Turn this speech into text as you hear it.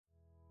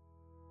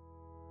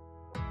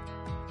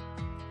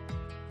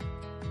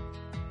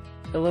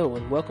Hello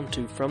and welcome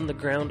to From the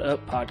Ground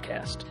Up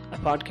Podcast, a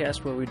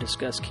podcast where we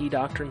discuss key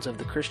doctrines of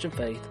the Christian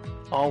faith,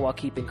 all while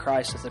keeping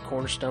Christ as the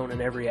cornerstone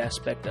in every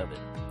aspect of it.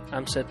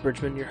 I'm Seth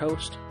Bridgman, your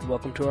host, and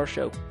welcome to our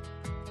show.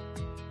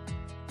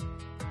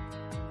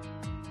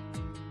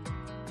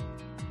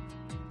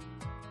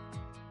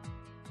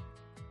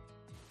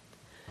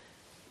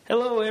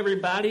 Hello,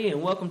 everybody,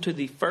 and welcome to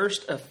the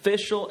first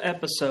official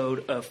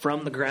episode of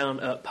From the Ground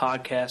Up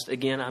Podcast.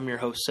 Again, I'm your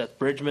host, Seth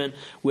Bridgman.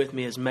 With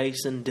me is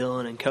Mason,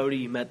 Dylan, and Cody.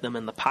 You met them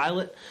in the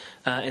pilot.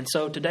 And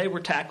so today we're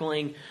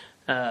tackling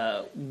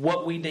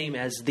what we deem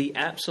as the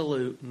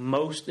absolute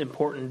most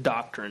important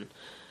doctrine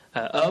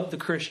of the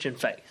Christian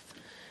faith.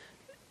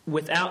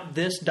 Without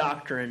this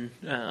doctrine,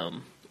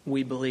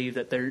 we believe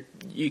that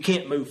you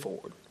can't move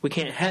forward. We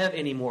can't have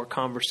any more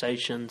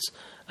conversations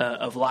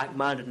of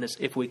like-mindedness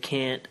if we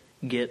can't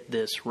get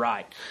this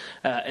right.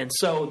 And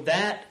so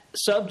that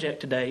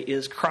subject today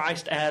is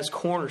Christ as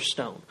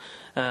cornerstone.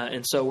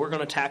 And so we're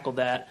going to tackle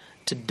that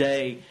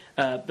today.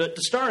 But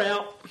to start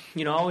out,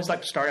 I always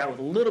like to start out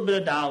with a little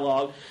bit of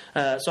dialogue.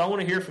 So I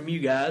want to hear from you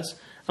guys.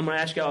 I'm going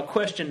to ask y'all a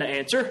question to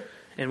answer,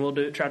 and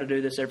we'll try to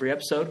do this every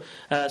episode.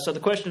 So the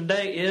question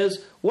today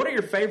is, what are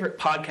your favorite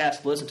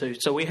podcasts to listen to?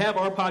 So we have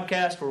our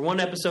podcast. We're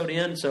one episode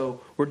in, so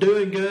we're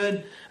doing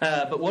good.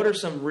 But what are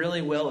some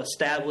really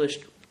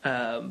well-established,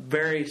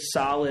 very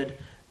solid,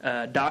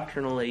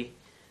 doctrinally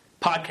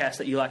podcasts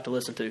that you like to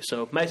listen to?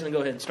 So, Mason, go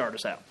ahead and start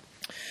us out.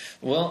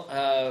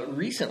 Well,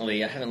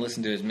 recently I haven't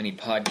listened to as many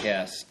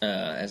podcasts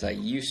as I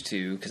used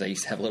to because I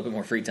used to have a little bit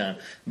more free time.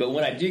 But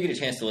when I do get a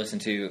chance to listen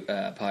to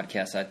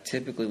podcasts, I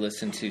typically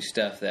listen to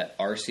stuff that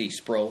R.C.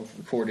 Sproul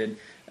recorded.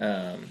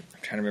 I'm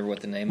trying to remember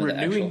what the name of the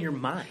actual... Renewing Your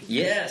Mind.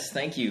 Yes,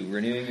 thank you.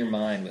 Renewing Your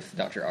Mind with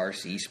Dr.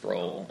 R.C.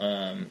 Sproul.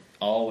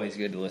 Always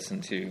good to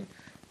listen to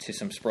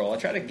some Sproul. I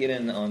try to get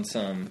in on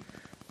some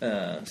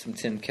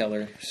Tim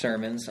Keller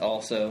sermons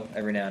also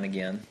every now and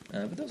again.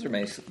 But those are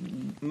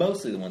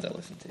mostly the ones I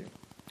listen to.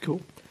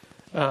 Cool.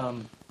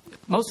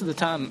 Most of the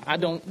time, I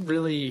don't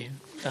really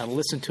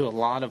listen to a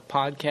lot of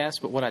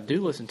podcasts, but what I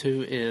do listen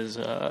to is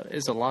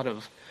a lot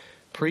of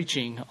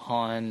preaching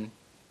on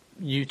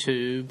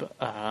YouTube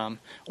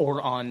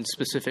or on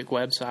specific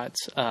websites.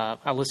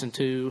 I listen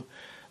to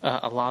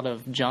a lot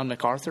of John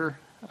MacArthur.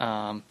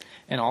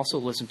 And also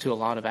listen to a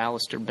lot of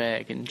Alistair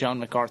Begg and John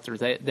MacArthur.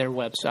 Their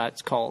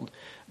website's called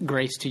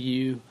Grace to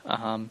You,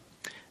 and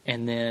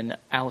then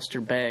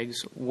Alistair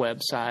Begg's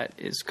website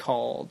is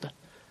called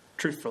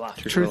Truth for Life.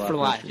 Truth for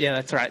Life. Yeah,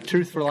 that's right.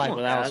 Truth for Life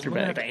with Alistair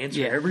Begg. I have to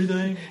answer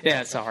everything.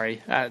 Yeah,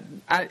 sorry.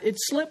 It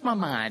slipped my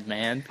mind,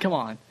 man. Come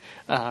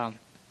on.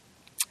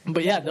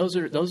 But yeah, those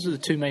are the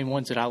two main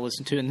ones that I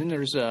listen to, and then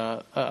there's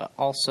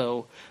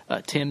also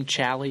Tim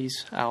Challies.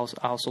 I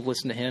also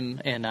listen to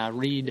him, and I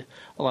read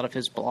a lot of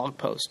his blog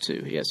posts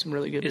too. He has some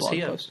really good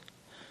blog posts.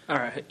 All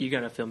right, you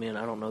got to fill me in.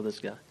 I don't know this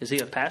guy. Is he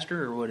a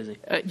pastor or what is he?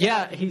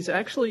 Yeah, he's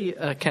actually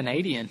a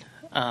Canadian.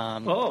 A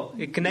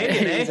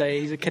Canadian, eh?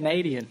 He's a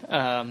Canadian,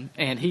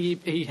 and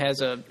he has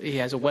a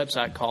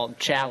website called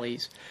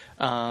Challies,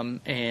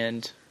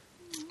 and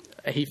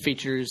he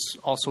features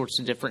all sorts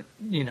of different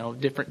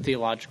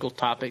theological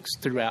topics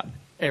throughout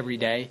every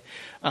day.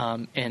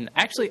 And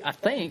actually, I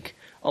think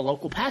a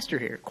local pastor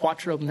here,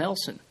 Quattro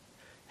Nelson,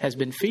 has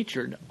been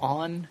featured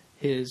on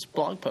his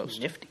blog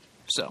post. Nifty.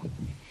 So,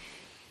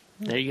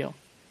 there you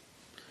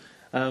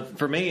go.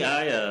 For me,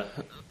 I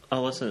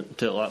listen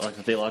to a lot like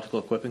the Theological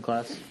Equipping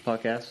Class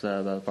podcast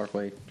by the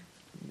Parkway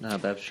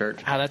Baptist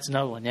Church. Oh, that's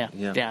another one, yeah.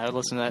 Yeah, I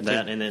listen to that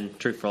too. And then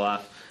Truth for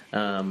Life.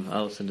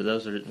 I listen to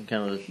those are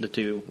kind of the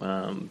two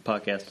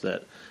podcasts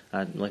that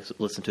I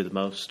listen to the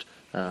most.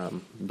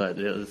 But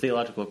the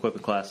Theological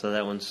Equipment Class, so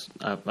that one's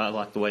I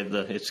like the way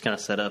it's kind of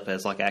set up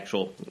as like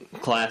actual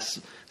class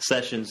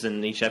sessions,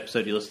 and each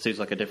episode you listen to is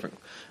like a different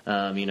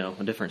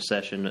a different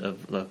session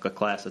of a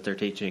class that they're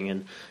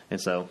teaching, and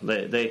so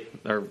they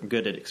are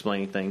good at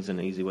explaining things in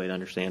an easy way to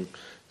understand.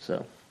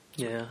 So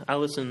yeah, I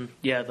listen.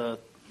 Yeah,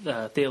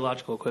 the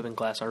Theological Equipment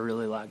Class, I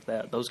really like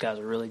that. Those guys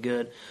are really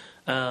good.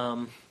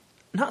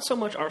 Not so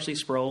much R.C.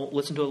 Sproul.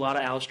 Listen to a lot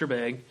of Alistair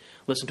Begg.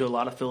 Listen to a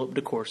lot of Philip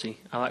DeCourcy.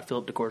 I like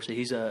Philip DeCourcy.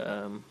 He's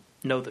a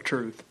Know the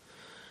Truth.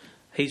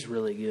 He's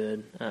really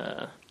good.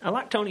 I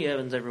like Tony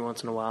Evans every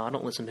once in a while. I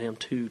don't listen to him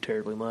too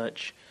terribly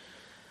much.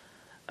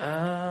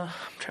 I'm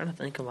trying to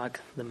think of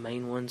like the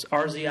main ones.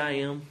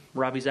 RZIM,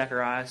 Ravi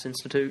Zacharias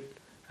Institute.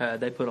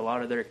 They put a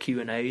lot of their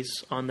Q&As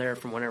on there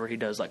from whenever he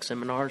does like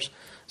seminars.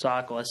 So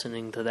I like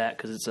listening to that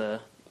because it's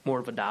more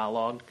of a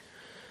dialogue.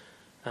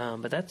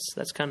 But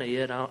that's kind of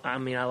it.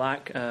 I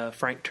like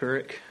Frank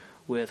Turek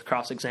with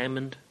Cross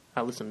Examined.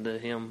 I listen to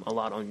him a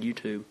lot on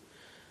YouTube.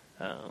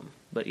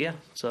 But yeah,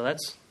 so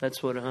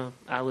that's what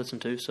I listen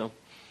to. So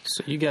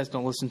you guys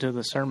don't listen to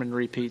the sermon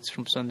repeats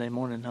from Sunday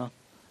morning, huh?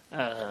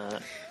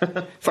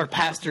 For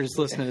pastors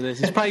listening to this,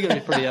 he's probably going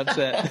to be pretty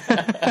upset.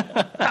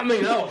 I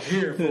was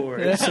here for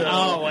it. So.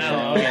 Oh,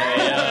 well, okay.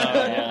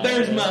 Yeah.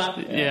 There's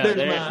my...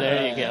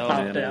 there you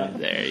go.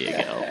 There you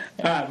go.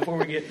 All right, before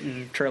we get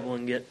in trouble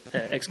and get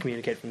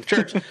excommunicated from the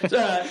church.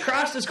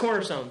 Christ is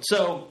cornerstone.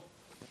 So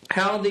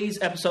how these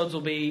episodes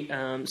will be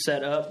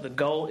set up, the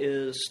goal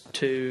is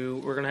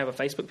we're going to have a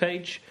Facebook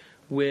page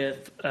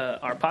with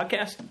our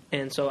podcast,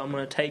 and so I'm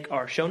going to take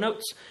our show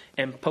notes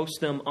and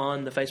post them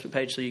on the Facebook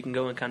page so you can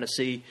go and kind of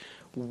see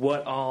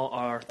what all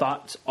our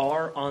thoughts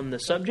are on the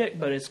subject.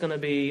 But it's going to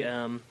be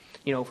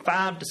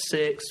 5 to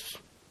 6.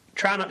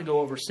 Try not to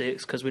go over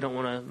 6 because we don't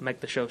want to make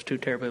the shows too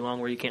terribly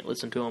long where you can't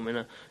listen to them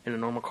in a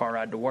normal car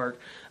ride to work.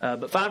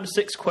 But 5 to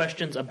 6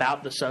 questions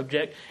about the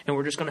subject, and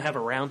we're just going to have a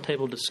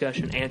roundtable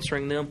discussion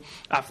answering them.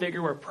 I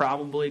figure we're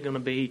probably going to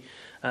be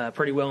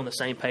pretty well on the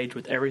same page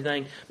with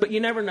everything. But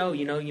you never know.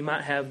 You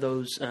might have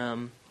those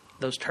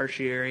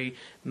tertiary,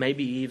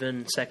 maybe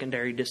even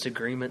secondary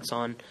disagreements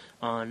on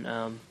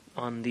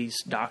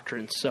these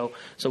doctrines. So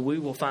we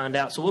will find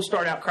out. So we'll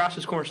start out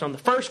Christ's Cornerstone. The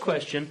first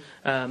question,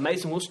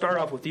 Mason, we'll start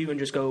off with you and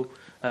just go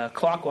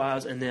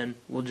clockwise, and then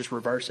we'll just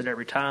reverse it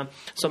every time.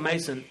 So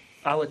Mason,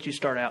 I'll let you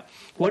start out.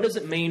 What does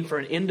it mean for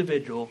an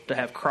individual to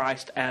have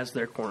Christ as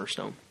their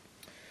cornerstone?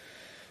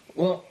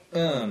 Well,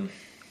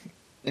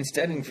 in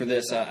studying for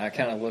this, I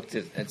kind of looked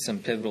at some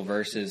pivotal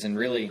verses, and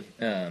really,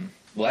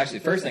 actually, the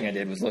first thing I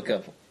did was look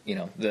up,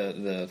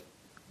 the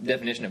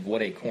definition of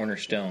what a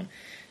cornerstone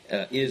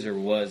is or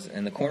was.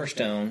 And the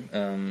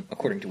cornerstone,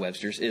 according to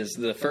Webster's, is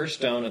the first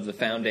stone of the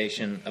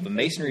foundation of a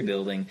masonry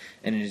building,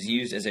 and it is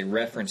used as a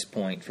reference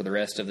point for the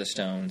rest of the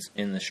stones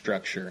in the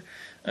structure.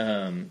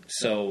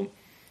 So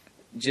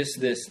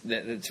just this,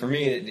 for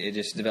me, it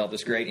just developed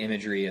this great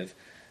imagery of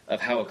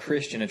how a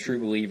Christian, a true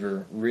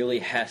believer, really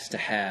has to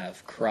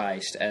have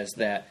Christ as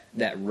that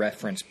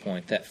reference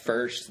point, that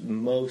first,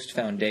 most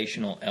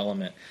foundational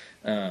element.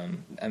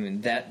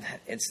 That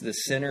it's the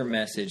center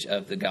message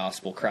of the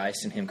gospel,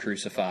 Christ and Him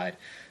crucified.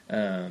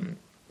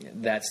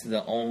 That's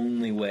the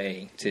only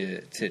way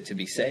to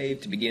be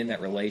saved, to begin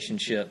that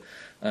relationship,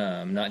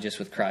 not just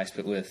with Christ,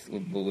 but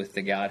with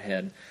the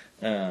Godhead.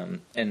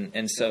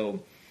 And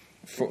so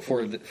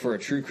for a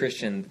true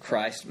Christian,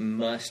 Christ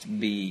must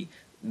be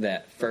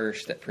that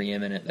first, that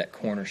preeminent, that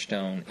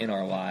cornerstone in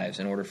our lives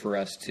in order for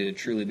us to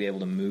truly be able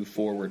to move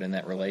forward in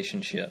that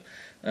relationship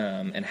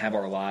and have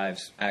our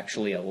lives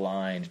actually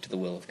aligned to the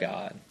will of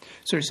God.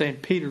 So you're saying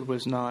Peter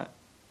was not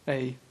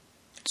a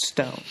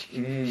stone?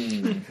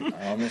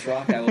 On this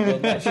rock I will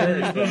build my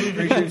church, but I'm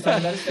pretty sure he's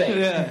talking about his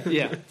faith.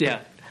 Yeah.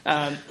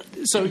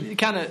 So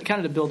kind of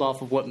to build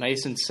off of what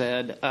Mason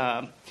said,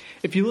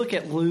 if you look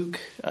at Luke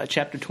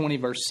chapter 20,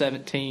 verse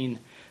 17,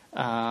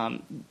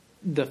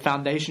 the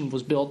foundation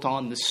was built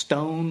on the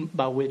stone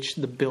by which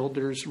the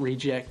builders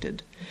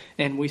rejected,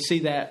 and we see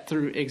that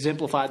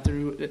exemplified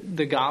through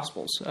the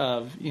Gospels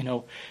of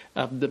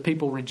the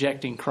people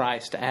rejecting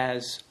Christ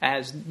as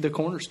the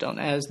cornerstone,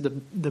 as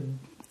the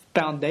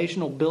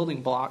foundational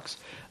building blocks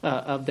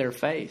of their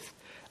faith.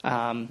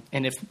 And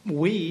if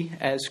we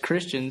as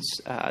Christians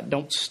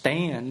don't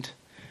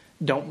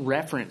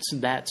reference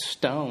that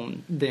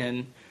stone,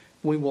 then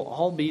we will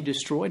all be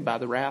destroyed by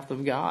the wrath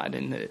of God.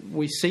 And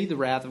we see the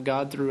wrath of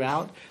God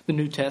throughout the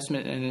New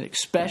Testament, and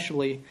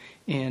especially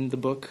in the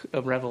book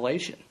of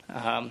Revelation.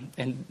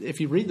 And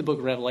if you read the book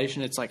of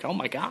Revelation, it's like, oh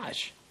my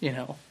gosh,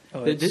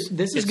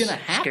 this is going to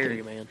happen.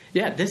 Scary, man.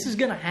 Yeah, this is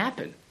going to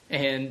happen.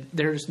 And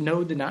there's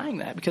no denying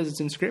that because it's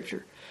in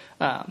Scripture.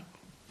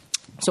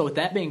 So with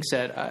that being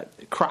said,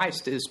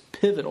 Christ is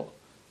pivotal.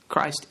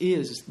 Christ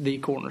is the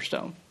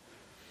cornerstone.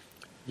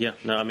 Yeah,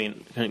 no, I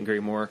couldn't agree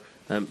more.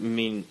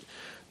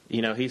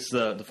 He's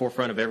the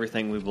forefront of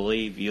everything we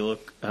believe. You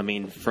look,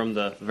 from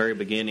the very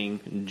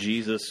beginning,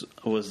 Jesus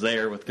was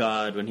there with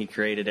God when He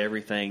created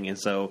everything. And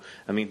so,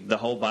 the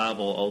whole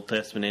Bible, Old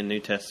Testament and New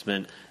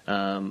Testament,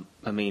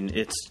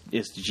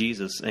 it's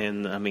Jesus.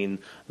 And,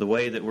 the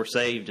way that we're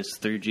saved is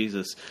through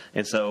Jesus.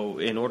 And so,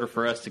 in order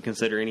for us to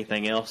consider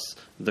anything else,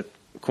 the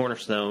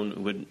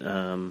cornerstone would,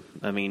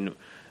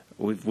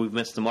 we've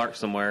missed the mark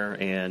somewhere.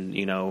 And,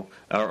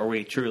 are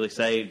we truly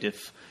saved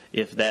if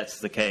that's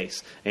the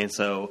case? And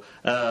so,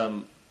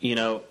 let's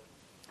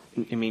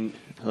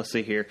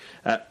see here.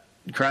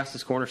 Christ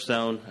is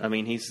cornerstone.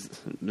 He's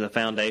the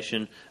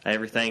foundation,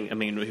 everything.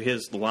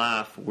 His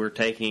life we're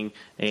taking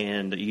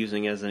and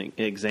using as an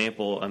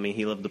example.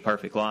 He lived the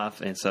perfect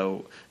life. And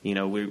so,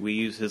 we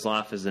use his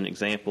life as an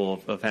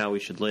example of how we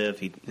should live.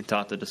 He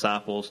taught the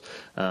disciples,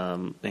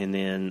 and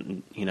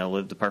then,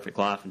 lived the perfect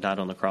life and died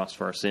on the cross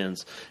for our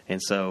sins.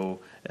 And so,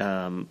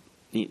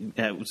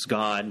 it was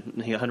God,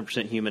 He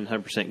 100% human,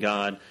 100%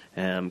 God,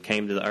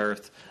 came to the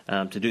earth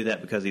to do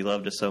that because He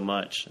loved us so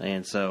much.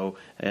 And so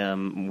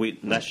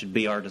that should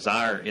be our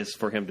desire, is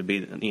for Him to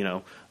be,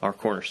 our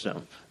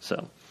cornerstone.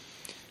 So,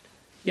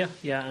 yeah,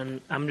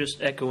 and I'm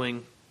just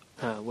echoing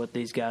what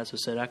these guys have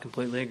said. I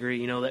completely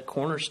agree. That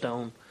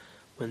cornerstone,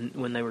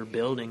 when they were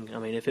building,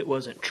 if it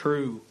wasn't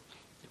true,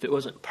 if it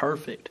wasn't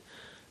perfect,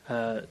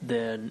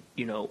 then,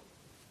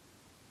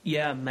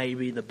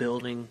 maybe the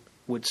building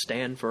would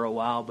stand for a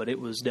while, but it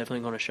was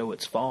definitely going to show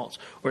its faults,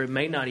 or it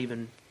may not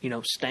even,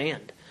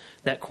 stand.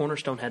 That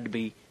cornerstone had to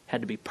be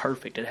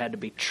perfect. It had to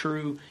be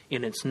true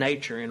in its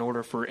nature in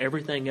order for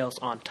everything else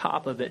on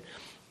top of it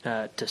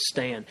to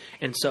stand.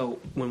 And so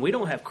when we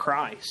don't have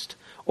Christ,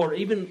 or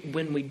even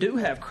when we do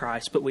have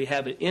Christ, but we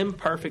have an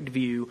imperfect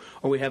view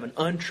or we have an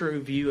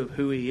untrue view of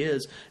who He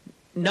is,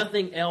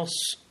 nothing else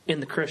in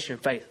the Christian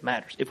faith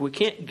matters. If we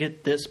can't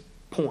get this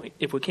point,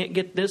 if we can't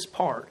get this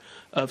part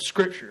of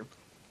Scripture,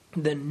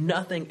 then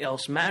nothing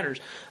else matters.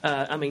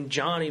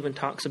 John even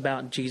talks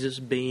about Jesus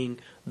being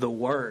the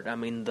Word.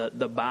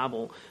 The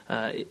Bible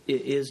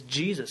is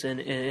Jesus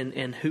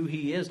and who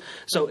He is.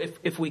 So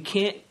if we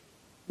can't,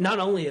 not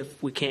only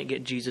if we can't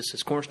get Jesus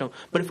as cornerstone,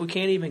 but if we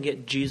can't even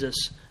get Jesus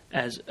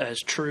as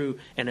true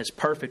and as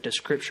perfect as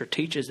Scripture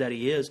teaches that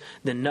He is,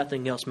 then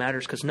nothing else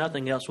matters, because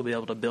nothing else will be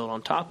able to build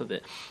on top of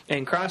it.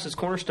 And Christ as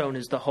cornerstone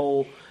is the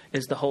whole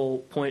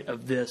point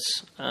of this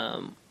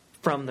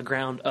From the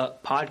Ground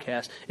Up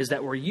podcast, is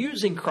that we're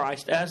using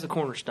Christ as the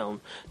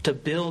cornerstone to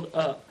build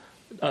up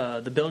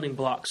the building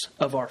blocks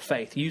of our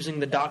faith, using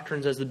the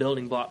doctrines as the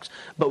building blocks.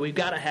 But we've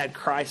got to have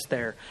Christ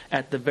there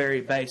at the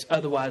very base.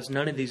 Otherwise,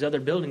 none of these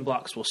other building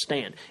blocks will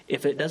stand.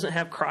 If it doesn't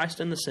have Christ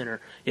in the center,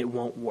 it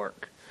won't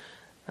work.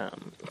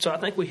 So I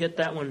think we hit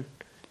that one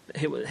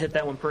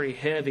pretty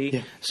heavy.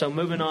 Yeah. So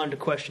moving on to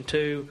question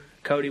 2,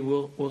 Cody,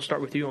 we'll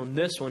start with you on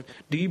this one.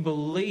 Do you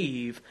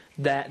believe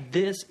that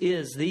this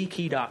is the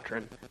key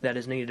doctrine that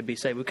is needed to be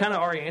saved? We kind of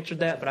already answered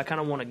that, but I kind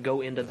of want to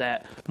go into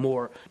that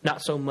more,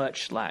 not so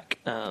much like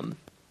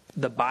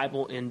the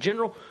Bible in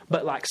general,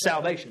 but like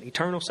salvation,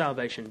 eternal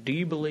salvation. Do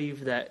you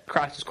believe that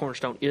Christ as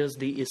cornerstone is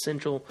the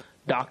essential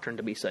doctrine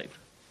to be saved?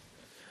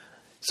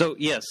 So,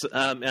 yes,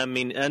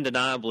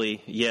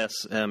 undeniably, yes,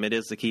 it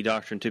is the key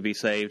doctrine to be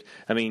saved.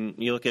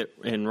 You look at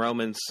in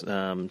Romans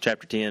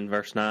chapter 10,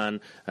 verse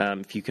 9,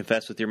 if you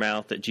confess with your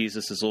mouth that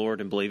Jesus is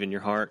Lord and believe in your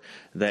heart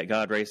that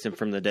God raised Him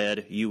from the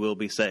dead, you will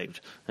be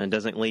saved. And it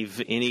doesn't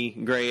leave any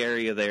gray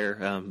area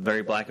there,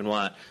 very black and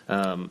white.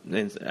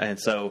 And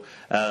so,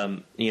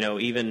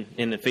 even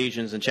in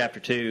Ephesians in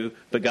chapter 2,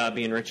 but God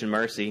being rich in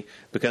mercy,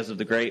 because of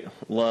the great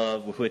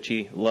love with which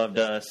He loved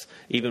us,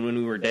 even when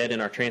we were dead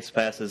in our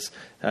trespasses,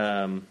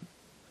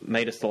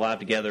 made us alive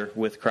together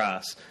with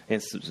Christ,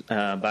 and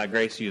by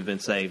grace you have been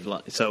saved.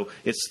 So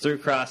it's through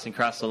Christ and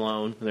Christ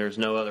alone. There's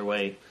no other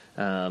way,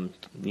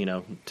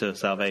 to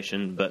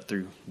salvation but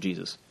through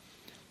Jesus.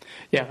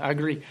 Yeah, I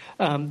agree.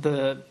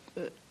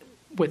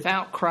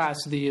 Without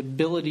Christ, the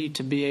ability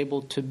to be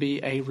able to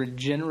be a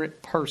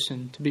regenerate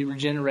person, to be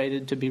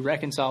regenerated, to be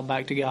reconciled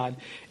back to God,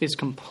 that's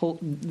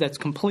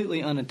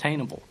completely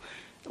unattainable.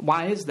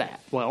 Why is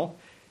that? Well,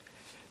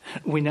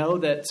 we know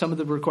that some of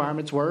the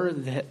requirements were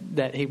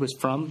that he was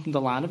from the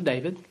line of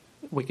David.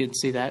 We could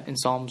see that in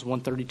Psalms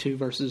 132,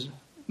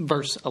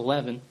 verse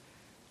 11.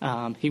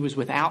 He was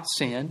without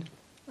sin.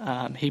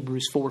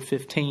 Hebrews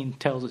 4:15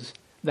 tells us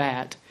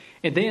that.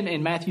 And then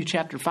in Matthew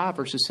chapter 5,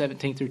 verses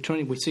 17 through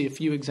 20, we see a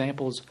few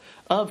examples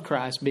of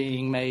Christ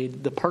being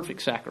made the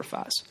perfect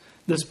sacrifice,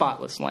 the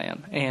spotless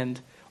lamb.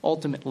 And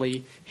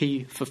ultimately,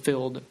 He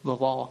fulfilled the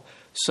law.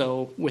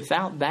 So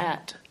without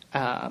that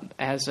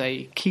as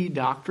a key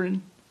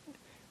doctrine,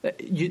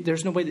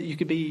 there's no way that you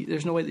could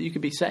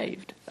be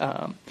saved,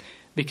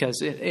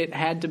 because it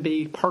had to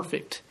be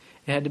perfect.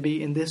 It had to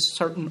be in this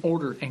certain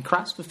order, and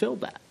Christ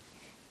fulfilled that.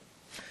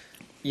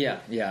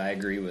 Yeah, I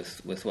agree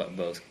with what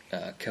both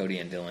Cody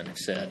and Dylan have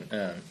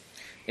said.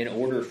 In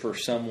order for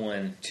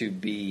someone to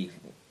be,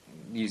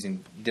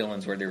 using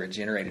Dylan's word, a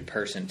regenerated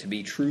person, to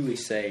be truly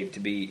saved, to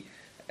be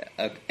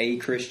a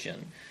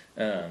Christian,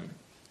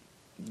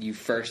 you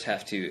first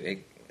have to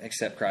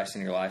accept Christ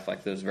in your life,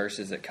 like those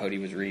verses that Cody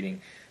was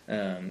reading.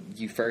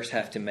 You first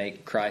have to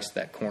make Christ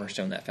that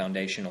cornerstone, that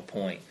foundational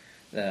point.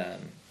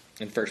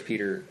 In 1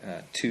 Peter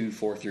 2,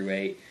 4 through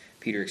 8,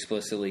 Peter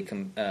explicitly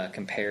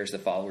compares the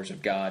followers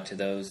of God to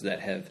those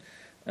that have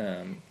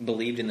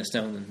believed in the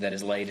stone that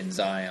is laid in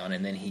Zion,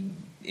 and then he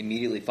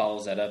immediately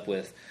follows that up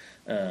with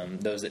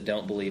those that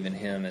don't believe in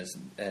Him as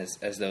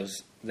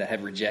those that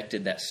have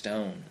rejected that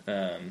stone.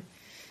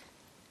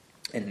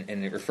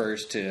 And it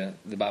refers to,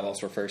 the Bible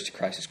also refers to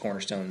Christ as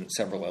cornerstone in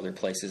several other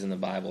places in the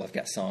Bible. I've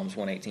got Psalms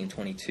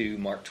 118:22,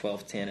 Mark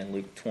 12:10, and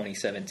Luke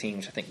 20:17,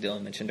 which I think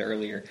Dylan mentioned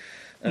earlier.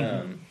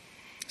 Mm-hmm.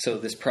 So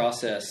this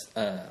process,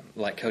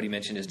 like Cody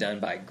mentioned, is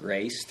done by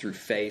grace through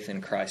faith in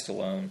Christ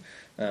alone.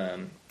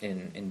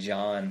 In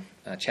John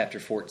chapter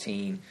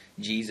 14,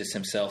 Jesus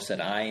Himself said,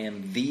 "I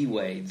am the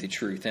way, the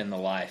truth, and the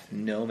life.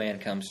 No man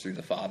comes through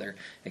the Father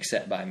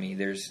except by me."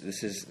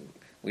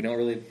 We don't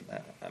really,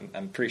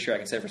 I'm pretty sure I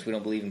can say for us, we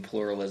don't believe in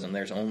pluralism.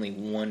 There's only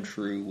one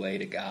true way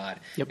to God,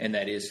 yep. And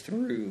that is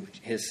through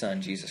His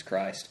Son, Jesus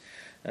Christ.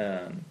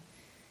 And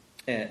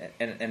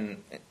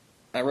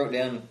I wrote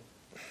down,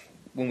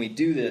 when we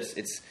do this,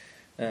 it's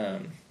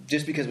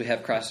just because we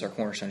have Christ as our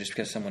cornerstone, just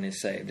because someone is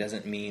saved,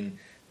 doesn't mean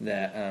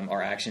that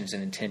our actions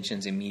and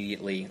intentions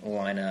immediately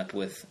line up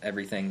with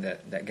everything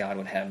that God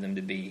would have them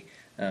to be.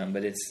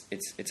 But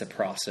it's a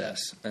process.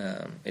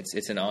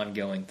 It's an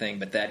ongoing thing.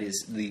 But that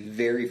is the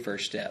very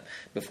first step.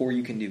 Before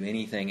you can do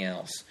anything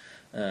else,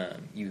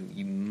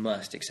 you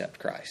must accept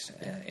Christ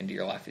into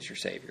your life as your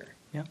Savior.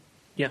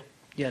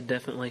 Yeah,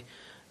 definitely.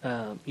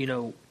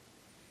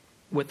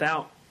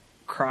 Without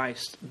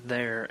Christ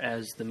there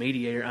as the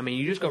mediator, I mean,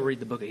 you just go read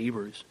the book of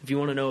Hebrews. If you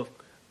want to know if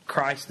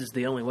Christ is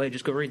the only way,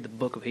 just go read the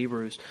book of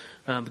Hebrews,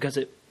 because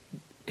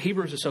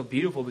Hebrews is so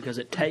beautiful because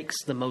it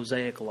takes the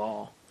Mosaic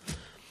law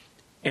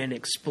and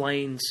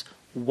explains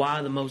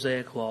why the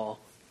Mosaic law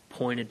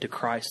pointed to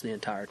Christ the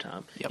entire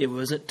time. Yep. It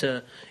wasn't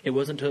to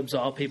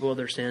absolve people of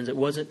their sins. It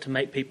wasn't to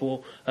make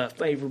people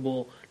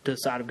favorable to the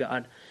side of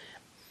God.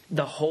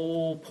 The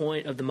whole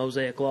point of the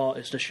Mosaic law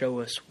is to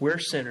show us we're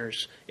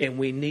sinners and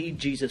we need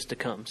Jesus to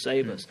come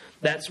save us.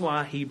 That's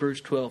why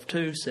Hebrews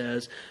 12:2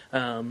 says,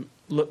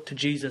 look to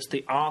Jesus,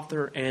 the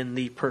author and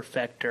the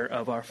perfecter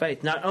of our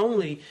faith. Not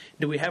only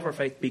do we have our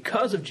faith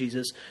because of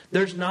Jesus,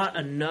 there's not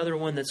another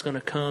one that's going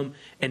to come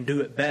and do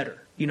it better.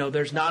 You know,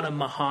 there's not a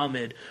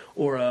Muhammad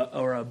or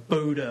a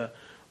Buddha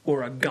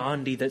or a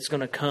Gandhi that's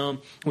going to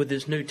come with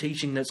this new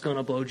teaching that's going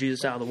to blow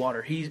Jesus out of the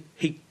water.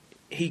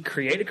 He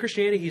created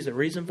Christianity. He's the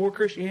reason for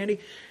Christianity.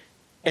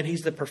 And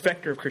he's the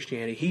perfecter of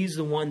Christianity. He's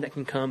the one that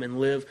can come and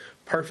live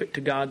perfect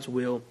to God's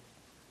will,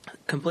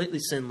 completely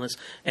sinless,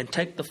 and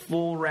take the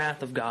full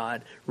wrath of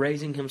God,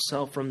 raising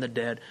himself from the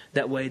dead.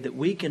 That way that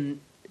we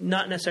can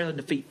not necessarily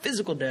defeat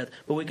physical death,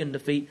 but we can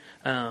defeat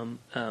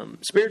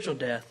spiritual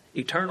death,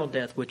 eternal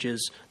death, which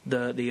is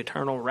the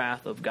eternal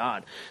wrath of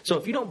God. So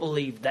if you don't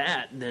believe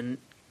that, then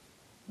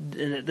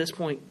at this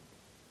point,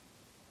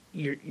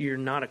 you're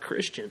not a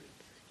Christian.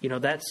 You know,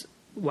 that's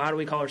why do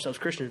we call ourselves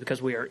Christians?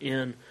 Because we are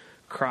in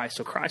Christ.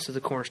 So Christ is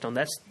the cornerstone.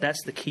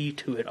 That's the key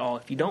to it all.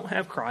 If you don't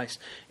have Christ,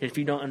 and if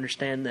you don't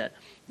understand that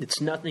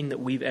it's nothing that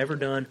we've ever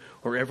done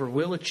or ever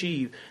will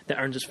achieve that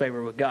earns us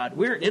favor with God,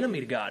 we're an enemy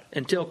to God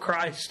until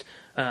Christ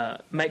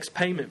makes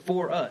payment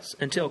for us,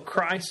 until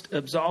Christ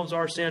absolves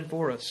our sin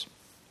for us.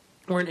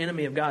 We're an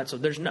enemy of God. So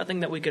there's nothing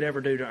that we could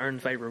ever do to earn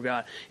the favor of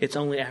God. It's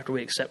only after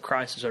we accept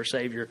Christ as our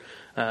Savior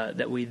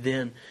that we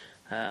then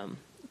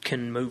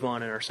can move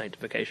on in our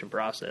sanctification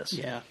process.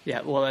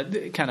 Yeah. Well,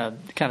 kind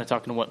of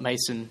talking to what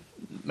Mason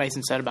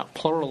said about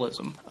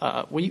pluralism.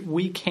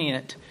 We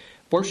can't,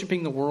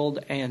 worshiping the world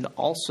and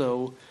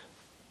also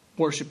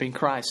worshiping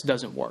Christ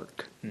doesn't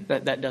work.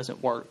 That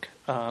doesn't work.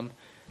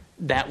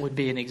 That would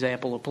be an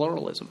example of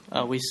pluralism.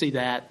 We see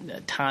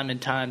that time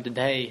and time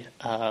today,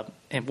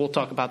 and we'll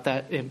talk about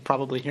that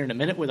probably here in a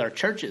minute with our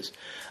churches.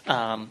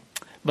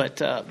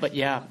 But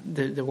yeah,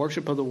 the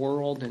worship of the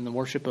world and the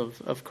worship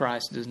of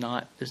Christ does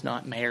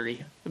not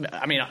marry.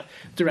 I mean,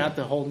 throughout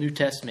the whole New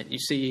Testament, you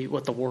see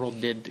what the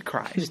world did to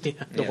Christ.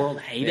 The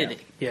world hated him.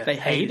 Yeah. They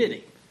hated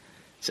him.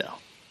 So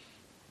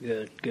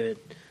good.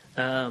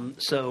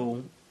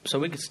 So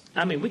we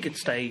could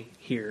stay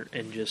here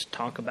and just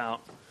talk about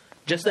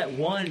just that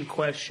one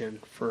question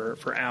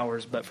for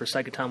hours. But for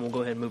sake of time, we'll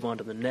go ahead and move on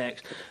to the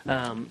next.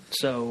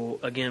 So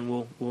again,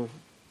 we'll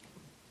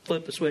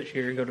flip the switch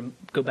here and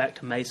go back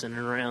to Mason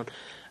and around.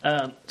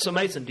 So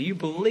Mason, do you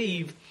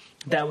believe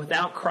that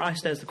without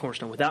Christ as the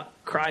cornerstone, without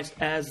Christ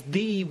as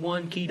the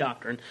one key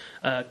doctrine,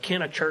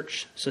 can a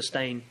church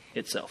sustain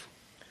itself?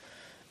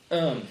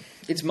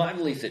 It's my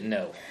belief that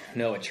no,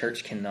 a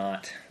church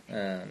cannot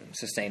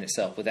sustain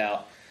itself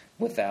without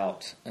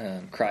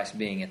Christ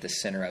being at the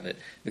center of it.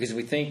 Because if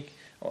we think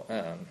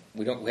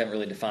we haven't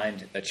really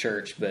defined a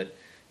church, but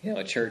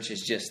a church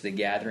is just the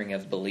gathering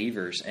of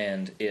believers,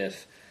 and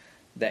if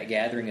that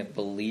gathering of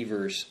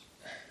believers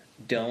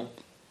don't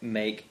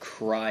make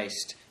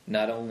Christ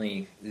not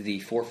only the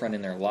forefront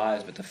in their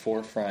lives, but the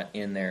forefront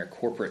in their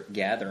corporate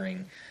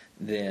gathering,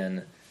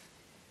 then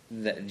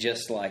that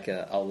just like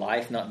a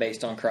life not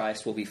based on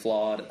Christ will be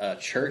flawed, a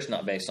church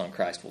not based on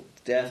Christ will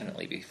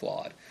definitely be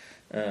flawed.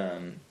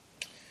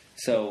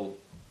 So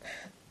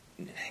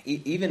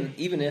even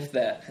if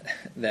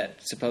that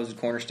supposed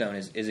cornerstone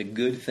is a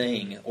good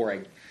thing,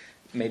 or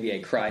maybe a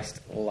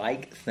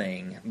Christ-like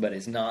thing, but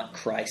is not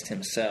Christ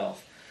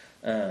himself,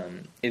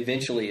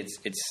 eventually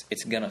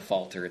it's going to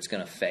falter. It's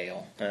going to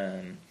fail.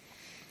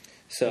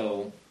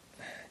 So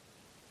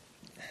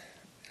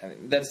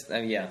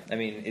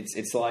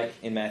it's like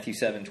in Matthew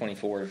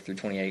 7:24 through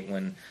 28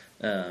 when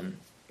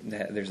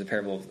there's a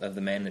parable of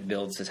the man that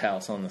builds his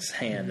house on the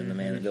sand and the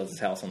man that builds his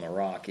house on the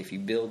rock. If you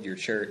build your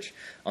church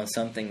on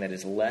something that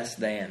is less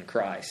than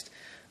Christ,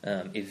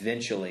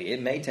 eventually, it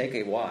may take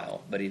a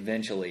while, but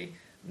eventually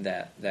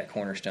that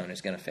cornerstone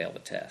is going to fail the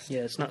test.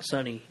 Yeah, it's not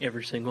sunny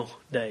every single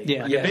day.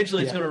 Yeah.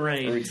 Eventually it's going to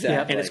rain,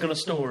 Exactly. and it's going to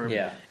storm.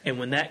 Yeah. And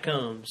when that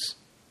comes,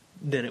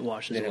 then it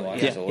washes away.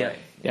 Away.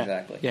 yeah,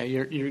 Exactly. Yeah,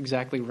 you're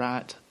exactly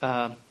right.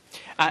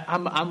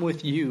 I'm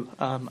with you.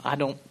 I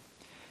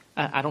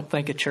don't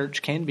think a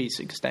church can be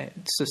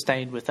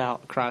sustained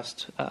without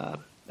Christ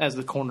as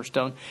the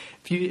cornerstone.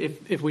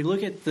 If we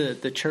look at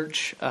the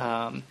church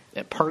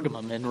at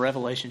Pergamum in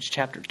Revelation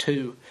chapter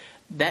 2,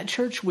 that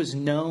church was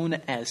known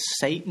as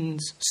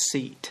Satan's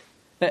seat.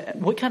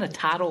 What kind of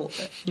title?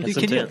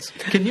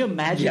 Can you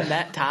imagine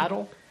that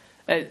title?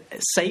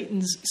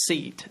 Satan's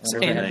seat.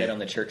 We're going to have that on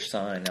the church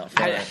sign out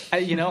front.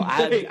 I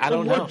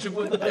don't know.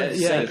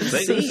 Satan's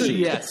seat.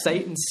 Yeah,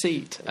 Satan's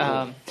seat.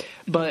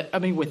 But I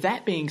mean, with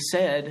that being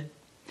said,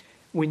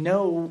 we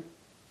know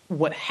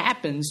what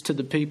happens to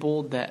the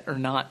people that are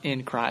not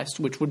in Christ,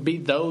 which would be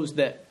those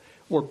that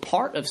were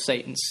part of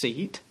Satan's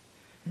seat,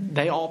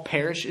 they all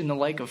perish in the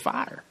lake of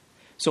fire.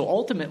 So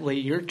ultimately,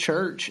 your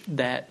church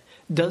that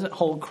doesn't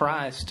hold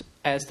Christ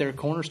as their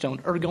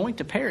cornerstone are going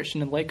to perish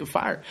in the lake of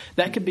fire.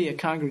 That could be a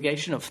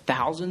congregation of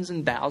thousands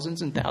and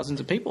thousands and thousands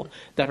of people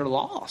that are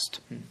lost.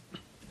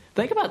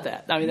 Think about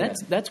that. I mean,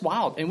 that's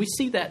wild, and we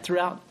see that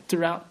throughout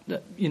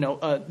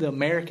the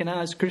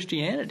Americanized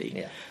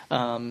Christianity.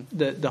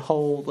 The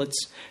whole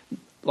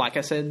like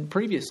I said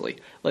previously,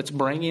 let's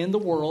bring in the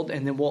world,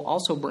 and then we'll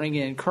also bring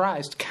in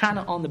Christ kind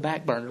of on the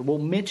back burner. We'll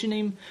mention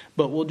him,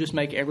 but we'll just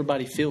make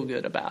everybody feel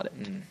good about it.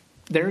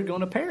 They're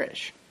going to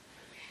perish.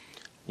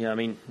 Yeah, I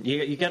mean,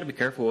 you got to be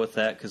careful with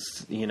that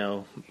because,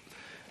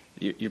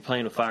 you're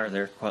playing with fire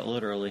there, quite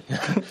literally.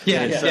 No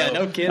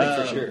kidding.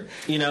 For sure.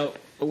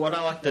 What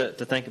I like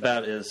to think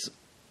about is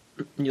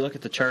you look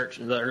at the church,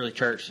 the early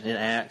church in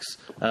Acts,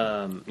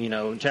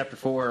 in chapter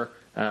 4,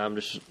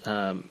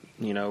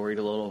 read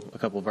a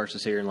couple of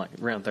verses here in like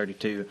around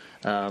 32.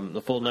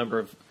 The full number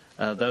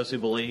of those who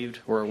believed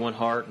were one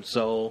heart and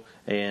soul,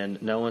 and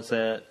no one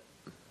said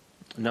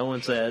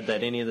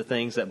that any of the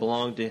things that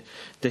belonged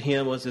to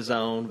him was his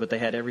own, but they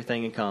had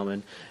everything in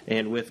common.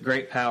 And with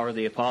great power,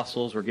 the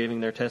apostles were giving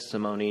their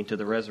testimony to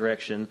the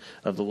resurrection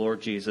of the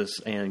Lord Jesus,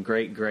 and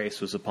great grace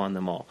was upon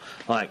them all.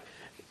 Like,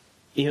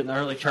 in the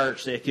early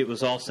church, it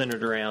was all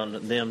centered around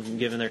them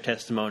giving their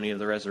testimony of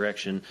the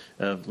resurrection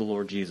of the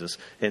Lord Jesus.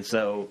 And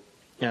so,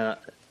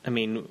 I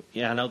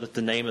know that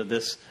the name of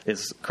this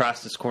is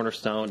Christ is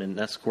Cornerstone, and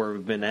that's where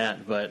we've been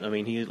at. But, I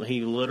mean,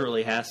 he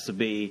literally has to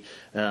be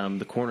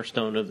the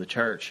cornerstone of the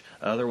church.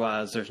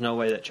 Otherwise, there's no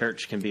way that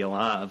church can be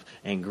alive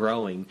and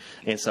growing.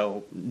 And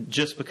so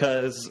just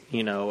because,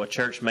 a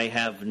church may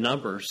have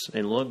numbers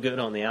and look good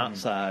on the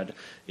outside,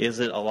 is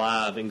it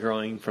alive and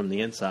growing from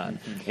the inside?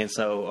 And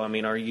so, I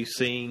mean, are you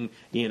seeing,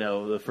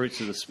 the fruits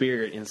of the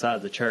Spirit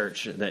inside the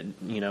church that,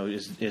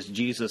 is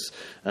Jesus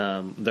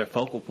their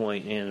focal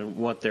point and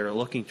what they're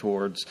looking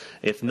towards?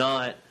 If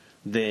not,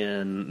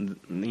 then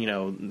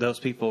those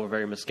people are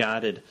very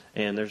misguided,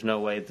 and there's no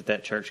way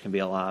that church can be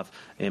alive,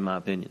 in my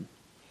opinion.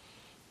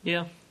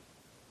 Yeah,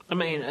 I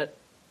mean,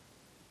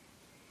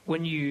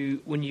 when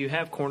you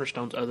have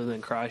cornerstones other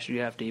than Christ,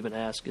 you have to even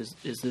ask: is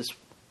this,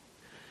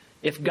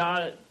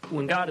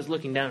 when God is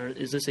looking down,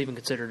 is this even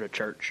considered a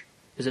church?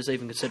 Is this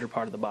even considered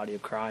part of the body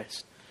of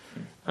Christ?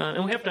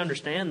 And we have to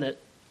understand that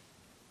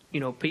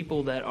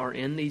people that are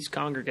in these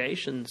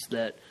congregations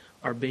that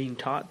are being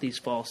taught these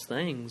false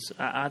things,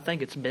 I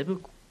think it's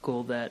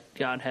biblical that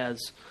God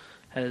has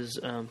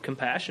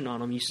compassion on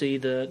them. You see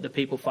the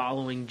people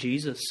following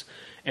Jesus,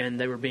 and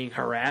they were being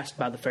harassed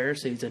by the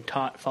Pharisees and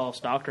taught false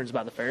doctrines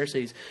by the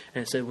Pharisees.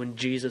 And it said when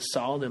Jesus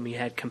saw them, he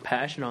had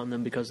compassion on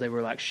them because they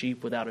were like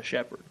sheep without a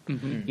shepherd.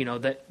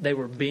 That they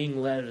were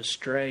being led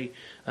astray,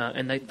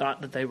 and they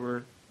thought that they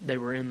were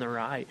in the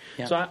right.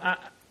 Yeah. So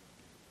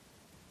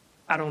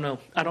I don't know.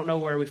 I don't know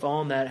where we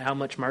fall on that, how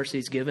much mercy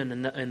is given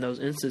in those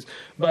instances.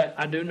 But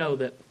I do know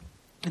that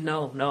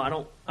no,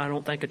 I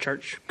don't think a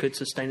church could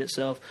sustain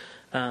itself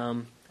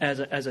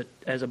as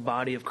a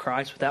body of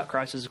Christ without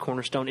Christ as a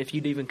cornerstone. If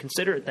you'd even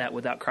consider it that,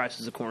 without Christ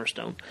as a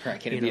cornerstone, right?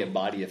 Can it be a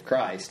body of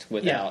Christ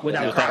without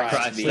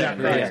Christ being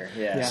there?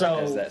 Yeah. So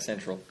as that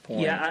central point.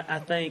 Yeah, I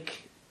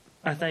think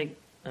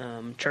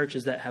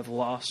churches that have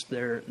lost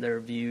their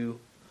view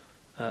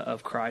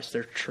of Christ,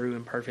 their true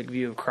and perfect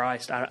view of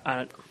Christ,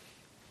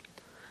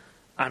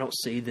 I don't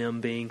see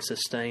them being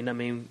sustained. I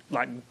mean,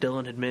 like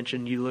Dylan had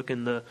mentioned, you look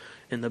in the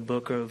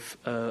book of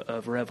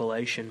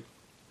Revelation,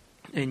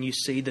 and you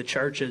see the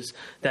churches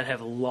that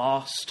have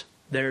lost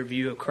their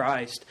view of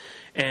Christ,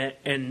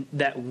 and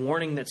that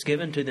warning that's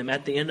given to them.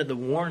 At the end of the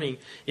warning,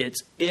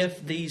 it's,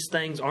 if these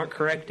things aren't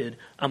corrected,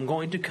 I'm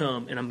going to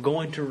come and I'm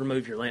going to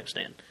remove your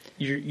lampstand.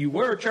 You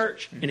were a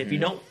church, and if you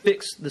don't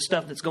fix the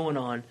stuff that's going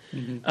on,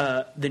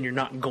 then you're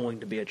not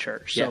going to be a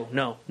church. So,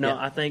 no,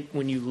 I think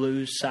when you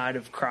lose sight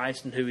of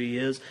Christ and who he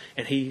is,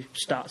 and he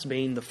stops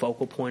being the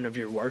focal point of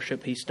your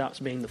worship, he stops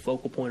being the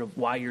focal point of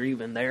why you're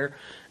even there,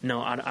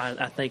 no,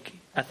 I think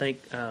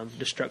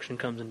destruction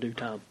comes in due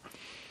time.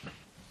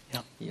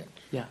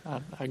 Yeah,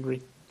 I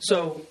agree.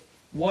 So,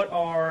 what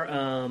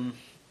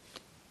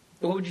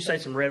would you say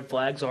some red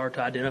flags are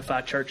to identify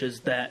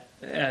churches that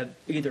have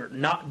either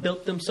not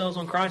built themselves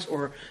on Christ,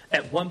 or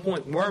at one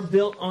point were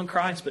built on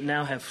Christ but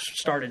now have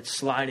started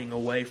sliding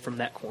away from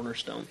that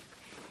cornerstone?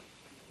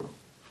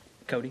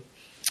 Cody?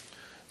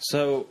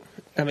 So,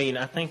 I mean,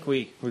 I think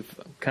we've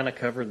kind of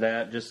covered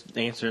that, just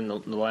answering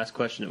the last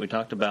question that we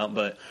talked about.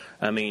 But,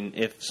 I mean,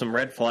 if some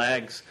red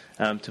flags,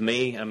 to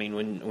me, I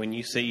mean, when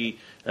you see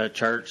a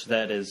church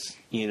that is,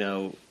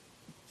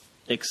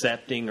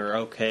 accepting or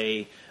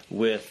okay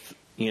with,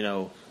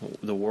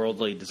 the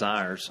worldly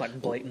desires. Like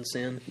blatant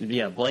sin?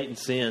 Yeah, blatant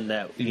sin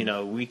that,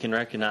 we can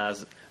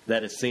recognize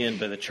that is sin,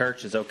 but the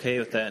church is okay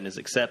with that and is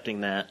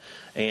accepting that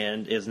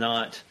and is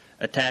not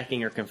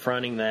attacking or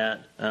confronting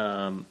that,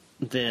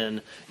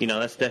 then,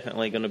 that's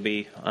definitely going to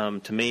be,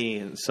 to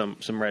me, some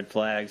red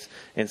flags.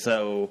 And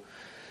so,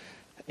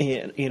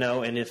 And,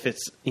 and if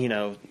it's,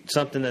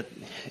 something that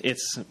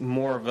it's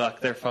more of like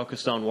they're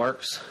focused on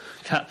works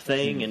type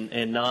thing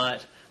and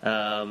not,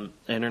 and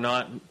they're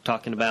not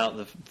talking about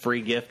the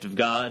free gift of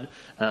God,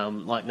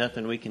 like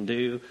nothing we can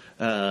do.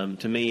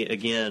 To me,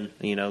 again,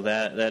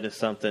 that is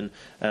something,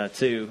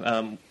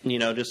 too.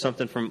 Just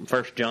something from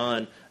 1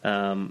 John,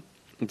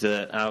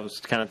 that I was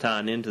kind of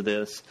tying into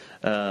this.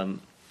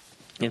 In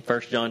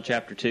 1 John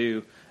chapter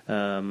 2,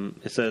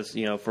 it says,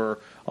 for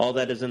all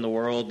that is in the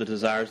world, the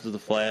desires of the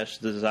flesh,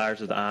 the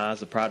desires of the eyes,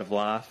 the pride of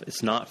life,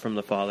 it's not from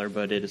the Father,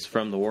 but it is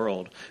from the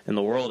world. And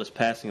the world is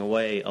passing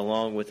away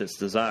along with its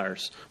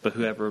desires. But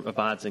whoever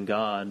abides in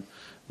God,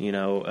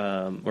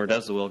 or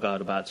does the will of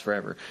God, abides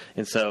forever.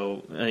 And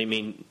so,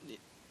 anything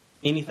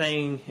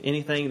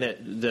that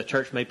the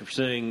church may be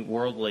pursuing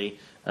worldly,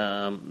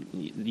 I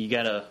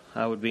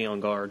would be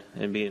on guard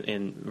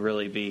and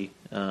really be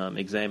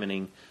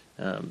examining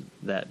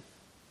that.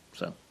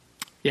 So.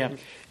 Yeah.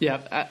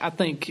 I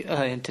think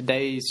in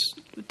today's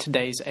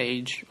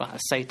age, when I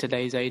say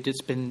today's age,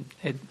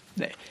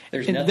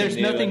 there's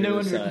nothing new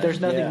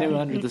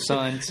under the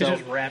sun. So it's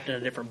just wrapped in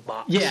a different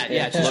box. Yeah,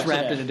 it's just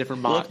wrapped in a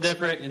different box. Looks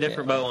different, a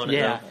different bow on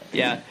it.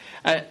 Yeah.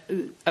 I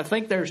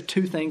think there's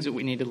two things that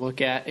we need to look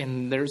at,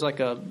 and there's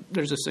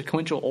a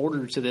sequential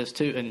order to this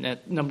too. And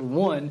number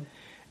one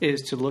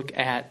is to look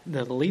at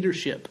the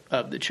leadership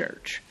of the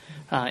church,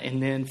 and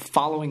then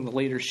following the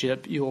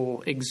leadership,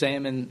 you'll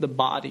examine the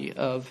body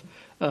of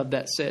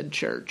that said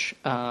church,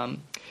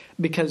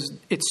 because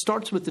it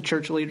starts with the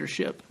church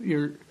leadership.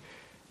 They're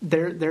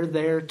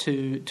there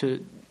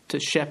to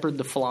shepherd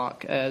the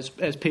flock, as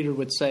Peter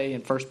would say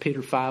in 1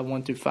 Peter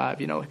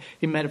 5:1-5.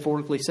 He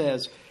metaphorically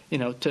says,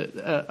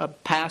 a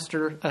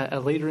pastor, a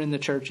leader in the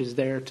church is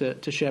there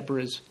to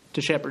shepherd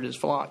his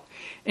flock.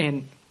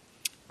 And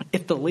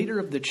if the leader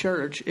of the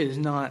church is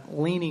not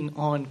leaning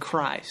on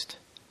Christ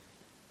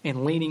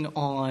and leaning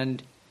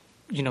on,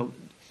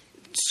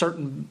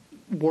 certain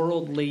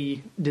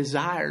worldly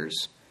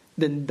desires,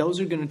 then those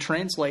are going to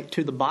translate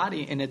to the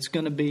body, and it's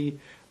going to be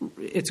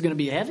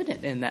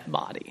evident in that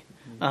body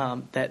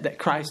that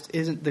Christ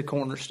isn't the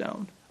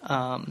cornerstone,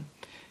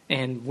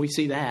 and we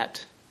see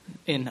that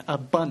in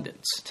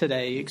abundance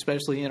today,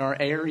 especially in our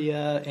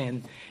area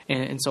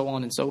and so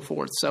on and so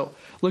forth. So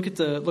look at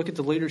the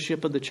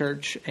leadership of the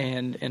church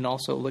and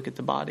also look at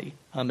the body.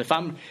 If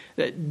I'm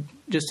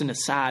just an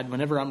aside,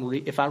 whenever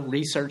if I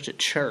research a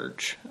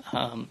church,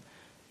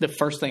 the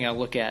first thing I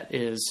look at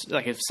is,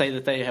 like, if say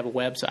that they have a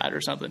website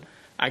or something,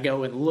 I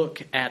go and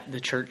look at the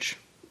church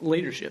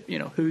leadership.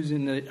 Who's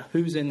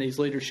in these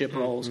leadership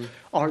roles?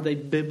 Are they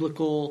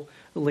biblical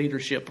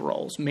leadership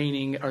roles?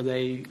 Meaning, are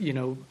they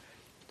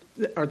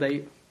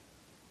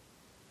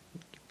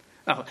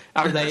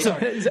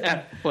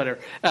whatever?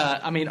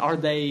 Are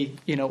they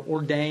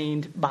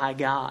ordained by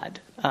God?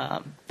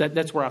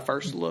 That's where I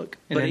first look.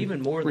 But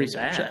even more than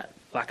that.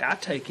 Like, I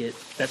take it,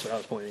 that's what I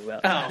was pointing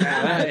about.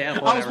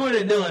 I was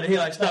pointing at Dylan, and he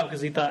stopped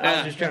because he thought I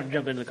was just trying to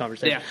jump into the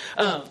conversation.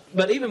 Yeah.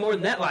 But even more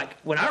than that,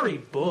 when I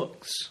read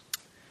books,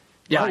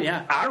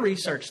 I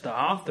research the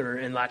author,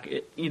 and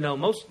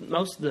most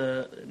of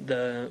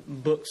the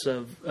books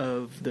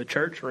of the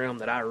church realm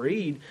that I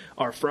read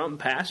are from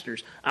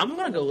pastors. I'm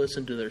going to go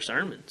listen to their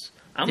sermons.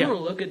 I'm going to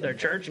look at their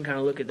church and kind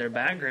of look at their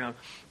background,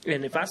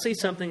 and if I see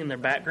something in their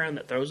background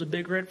that throws a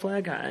big red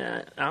flag,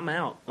 I'm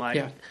out.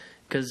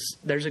 Because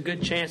there's a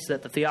good chance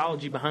that the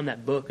theology behind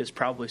that book is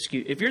probably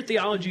skewed. If your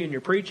theology in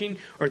your preaching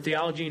or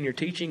theology in your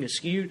teaching is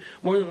skewed,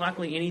 more than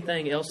likely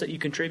anything else that you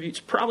contribute is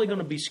probably going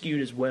to be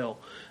skewed as well.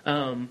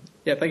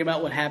 Think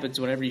about what happens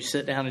whenever you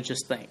sit down and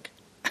just think.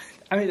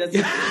 That's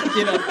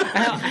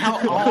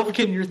how off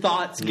can your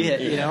thoughts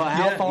get?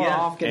 How far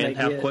off can they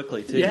get? And how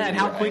quickly too. Yeah, and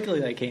how quickly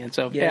they can.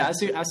 So I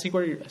see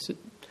where you're.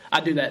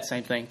 I do that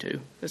same thing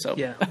too. So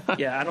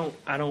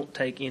I don't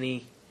take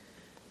any.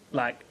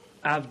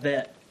 I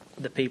vet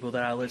the people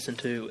that I listen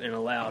to and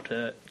allow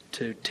to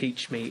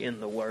teach me in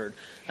the Word,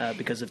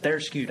 because if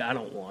they're skewed, I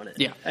don't want it.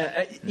 Yeah.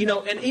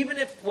 And even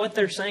if what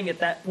they're saying at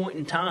that point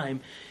in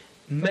time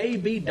may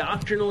be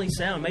doctrinally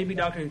sound, may be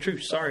doctrinally true.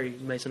 Sorry,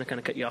 Mason, I kind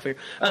of cut you off here.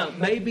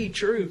 May be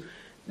true.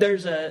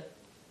 I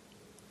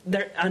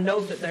know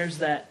that there's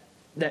that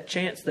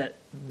chance that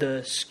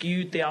the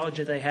skewed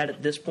theology they had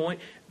at this point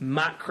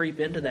might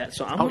creep into that.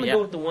 So I'm going to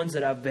go with the ones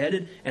that I've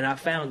vetted, and I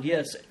found,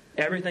 yes,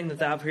 everything that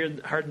I've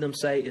heard them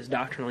say is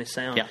doctrinally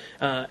sound.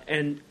 Yeah.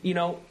 And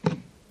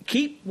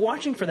keep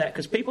watching for that,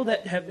 because people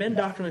that have been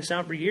doctrinally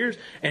sound for years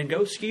and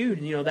go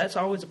skewed, that's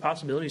always a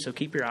possibility. So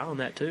keep your eye on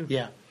that too.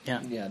 Yeah.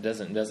 It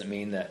doesn't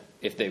mean that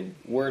if they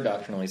were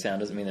doctrinally sound,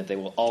 doesn't mean that they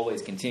will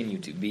always continue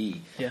to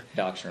be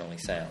doctrinally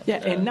sound.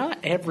 Yeah, and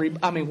not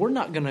we're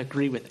not going to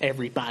agree with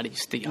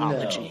everybody's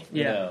theology.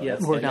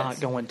 We're not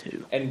going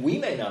to. And we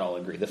may not all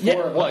agree. The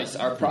four of us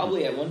are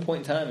probably at one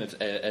point in time,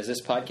 as this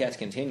podcast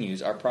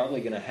continues, are probably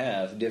going to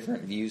have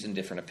different views and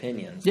different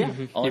opinions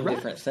on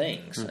different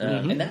things.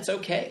 And that's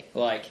okay.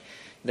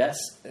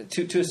 That's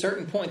to a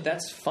certain point,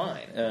 that's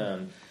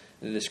fine.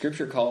 The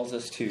Scripture calls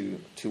us to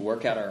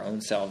work out our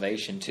own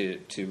salvation,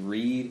 to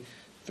read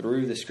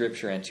through the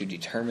Scripture and to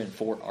determine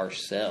for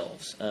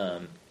ourselves.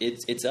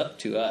 It's up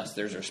to us.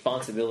 There's a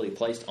responsibility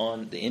placed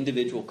on the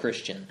individual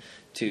Christian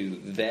to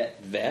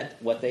vet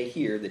what they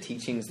hear, the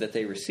teachings that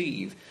they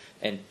receive,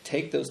 and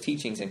take those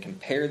teachings and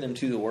compare them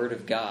to the Word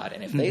of God.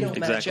 And if they don't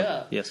match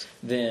up,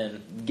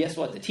 then guess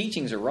what? The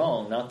teachings are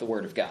wrong, not the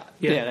Word of God.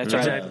 Yeah, that's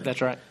right.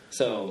 That's right.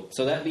 So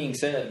that being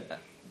said,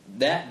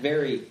 that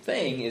very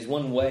thing is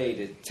one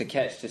way to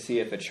catch to see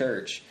if a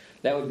church,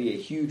 that would be a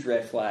huge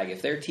red flag.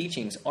 If their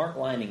teachings aren't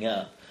lining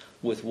up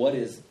with what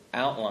is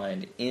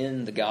outlined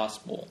in the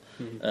gospel,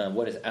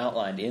 what is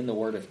outlined in the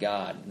Word of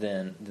God,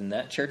 then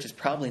that church is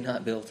probably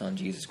not built on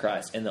Jesus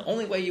Christ. And the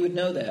only way you would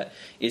know that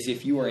is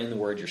if you are in the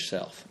Word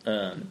yourself.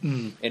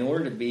 In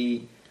order to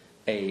be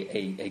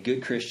a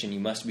good Christian, you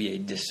must be a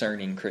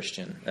discerning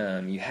Christian.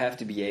 You have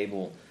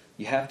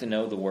to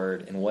know the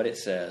Word and what it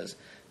says,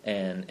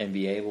 and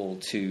be able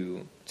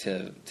to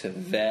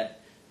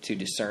vet, to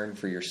discern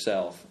for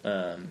yourself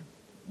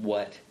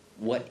what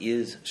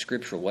is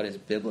scriptural, what is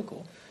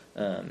biblical.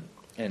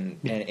 And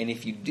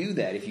if you do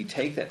that, if you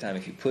take that time,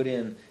 if you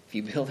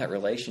build that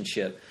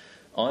relationship,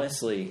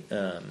 honestly,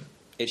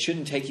 it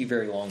shouldn't take you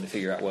very long to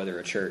figure out whether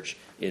a church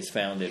is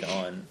founded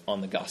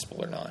on the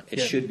gospel or not. It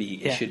should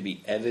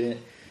be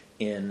evident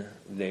in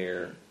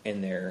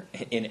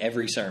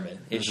every sermon.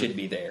 It should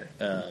be there.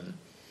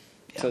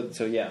 So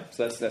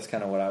that's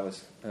kind of what I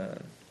was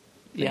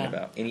thinking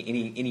about.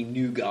 Any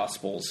new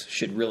gospels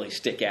should really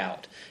stick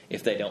out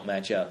if they don't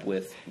match up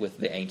with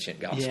the ancient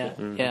gospel.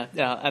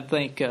 I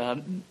think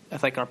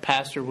our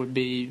pastor would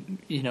be,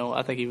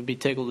 I think he would be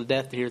tickled to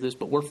death to hear this,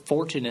 but we're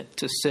fortunate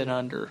to sit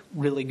under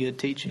really good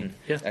teaching.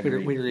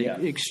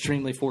 We're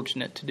extremely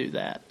fortunate to do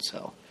that.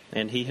 So.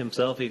 And he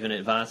himself even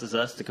advises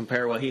us to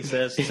compare what he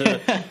says to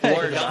the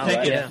Word. Don't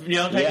take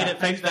it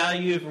at face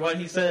value for what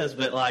he says,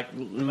 but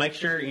make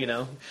sure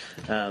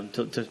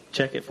to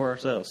check it for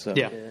ourselves. So.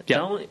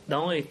 The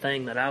only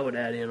thing that I would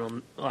add in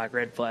on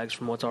red flags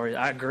from what's already,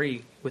 I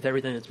agree with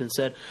everything that's been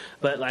said,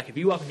 but if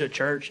you walk into a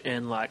church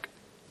and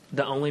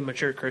the only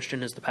mature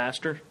Christian is the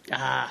pastor,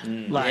 that's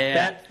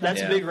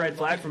a big red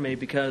flag for me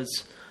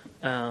because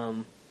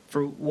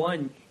for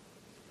one,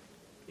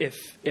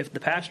 if the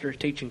pastor is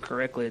teaching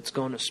correctly, it's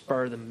going to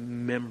spur the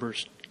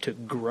members to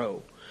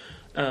grow,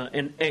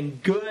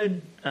 and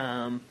good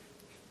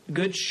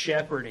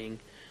shepherding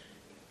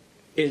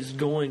is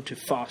going to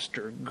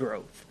foster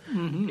growth.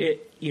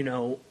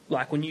 Mm-hmm.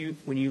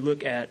 When you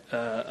look at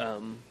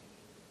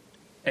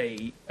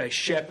a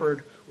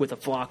shepherd with a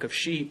flock of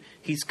sheep,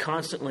 he's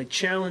constantly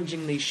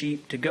challenging these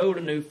sheep to go to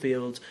new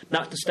fields,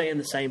 not to stay in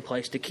the same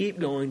place, to keep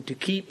going, to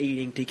keep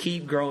eating, to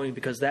keep growing,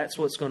 because that's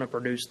what's going to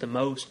produce the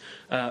most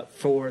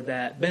for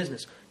that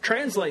business.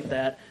 Translate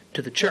that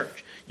to the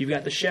church. You've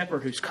got the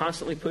shepherd who's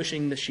constantly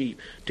pushing the sheep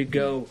to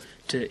go,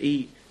 to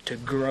eat, to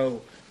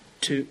grow,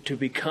 to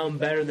become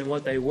better than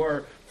what they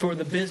were for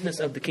the business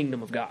of the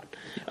kingdom of God.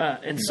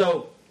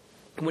 So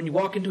when you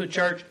walk into a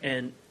church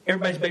and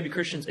everybody's baby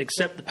Christians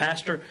except the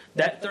pastor,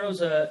 that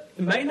throws it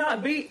may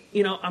not be,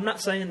 I'm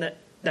not saying that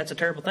that's a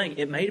terrible thing.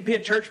 It may be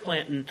a church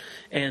plant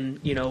and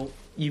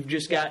you've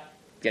just got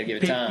give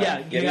it time. Yeah,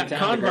 you got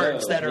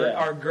converts that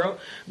are grow,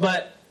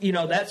 but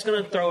that's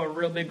going to throw a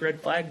real big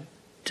red flag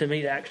to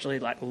me to actually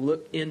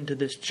look into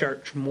this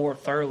church more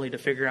thoroughly to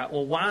figure out,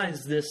 well, why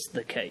is this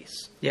the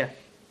case? Yeah.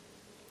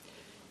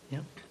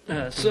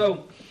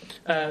 So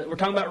we're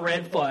talking about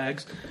red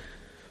flags.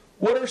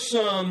 What are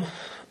some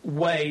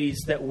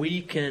ways that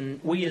we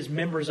as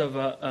members of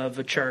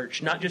a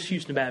church, not just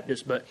Houston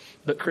Baptist, but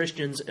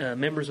Christians,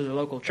 members of the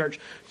local church,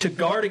 to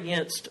guard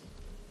against,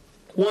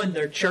 one,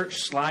 their church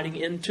sliding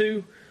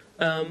into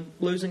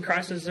losing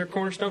Christ as their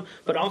cornerstone,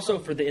 but also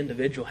for the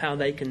individual, how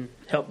they can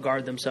help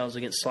guard themselves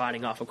against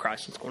sliding off of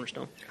Christ as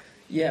cornerstone?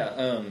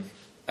 Yeah,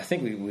 I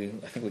think we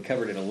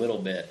covered it a little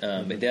bit,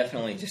 but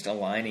definitely just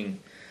aligning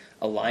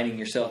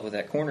yourself with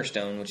that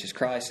cornerstone, which is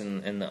Christ,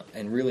 and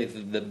really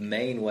the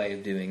main way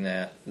of doing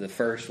that, the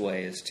first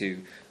way, is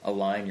to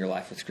align your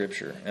life with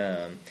Scripture.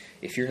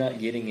 If you're not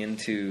getting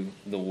into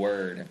the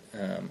Word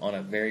on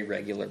a very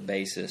regular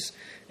basis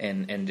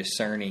and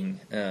discerning,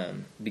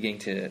 beginning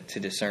to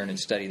discern and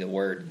study the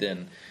Word,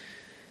 then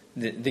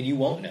you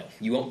won't know.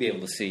 You won't be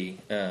able to see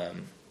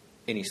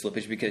any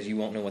slippage because you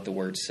won't know what the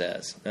Word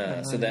says.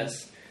 So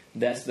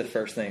that's the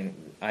first thing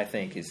I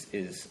think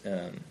is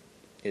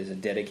a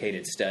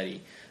dedicated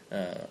study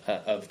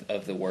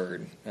of the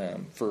Word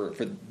for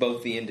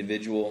both the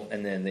individual,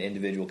 and then the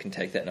individual can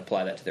take that and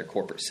apply that to their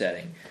corporate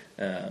setting.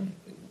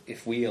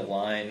 If we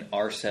align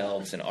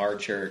ourselves and our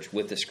church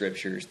with the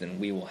Scriptures, then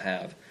we will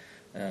have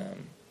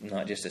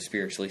not just a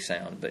spiritually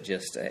sound, but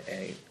just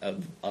a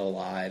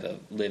alive, a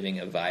living,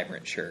 a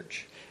vibrant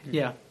church.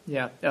 Yeah.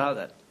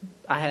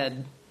 I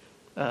had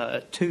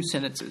 2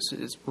 sentences.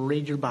 It's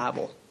read your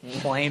Bible,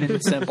 plain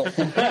and simple.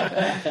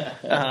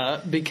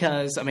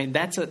 Because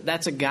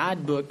that's a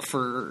guidebook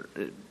for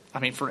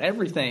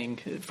everything,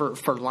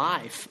 for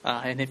life.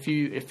 And if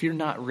you're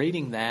not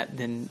reading that,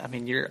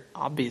 then you're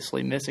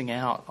obviously missing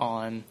out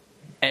on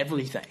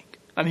everything.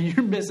 I mean,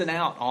 you're missing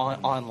out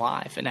on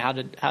life and how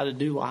to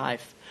do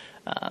life.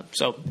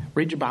 So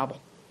read your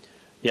Bible.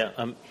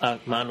 Yeah,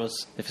 mine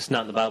was, if it's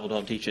not in the Bible,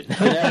 don't teach it. So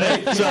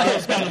I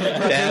was kind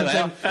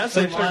of That's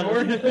a fine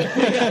word.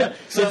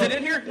 So is it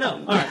in here? No.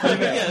 All right.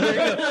 yeah,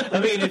 there you go. I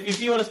mean, if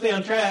you want to stay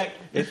on track,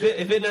 if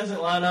it doesn't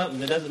line up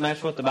and it doesn't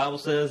match what the Bible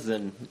says,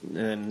 then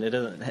it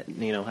doesn't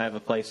have a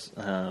place,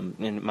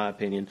 in my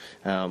opinion,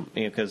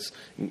 because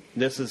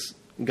this is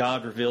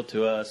God revealed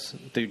to us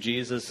through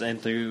Jesus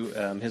and through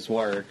His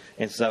Word,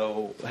 and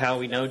so how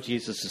we know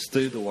Jesus is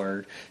through the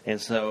Word,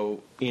 and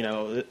so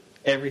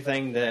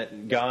everything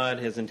that God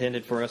has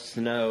intended for us to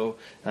know,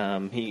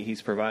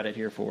 He's provided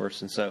here for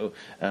us. And so,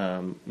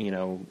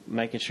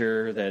 making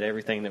sure that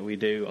everything that we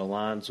do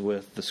aligns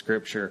with the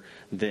Scripture,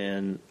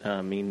 then,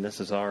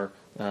 this is our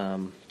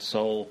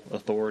sole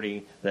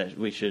authority that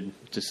we should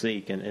to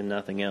seek and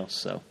nothing else.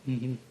 So,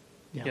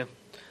 Yeah.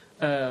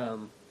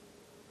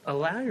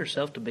 Allow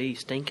yourself to be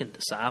stinking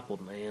discipled,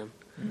 man.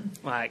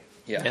 Like,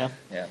 Yeah.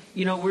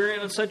 We're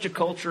in such a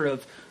culture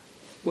of,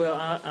 well,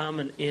 I'm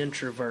an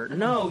introvert.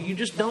 No, you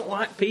just don't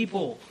like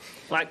people.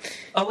 Like,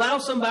 allow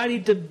somebody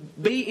to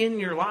be in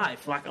your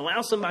life. Like,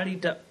 allow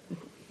somebody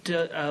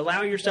to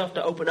allow yourself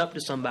to open up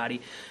to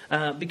somebody,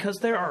 because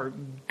there are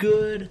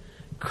good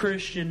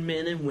Christian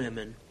men and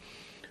women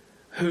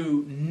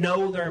who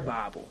know their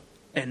Bible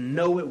and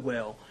know it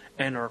well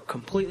and are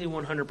completely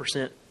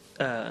 100%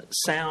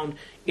 sound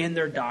in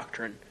their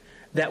doctrine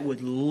that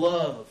would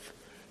love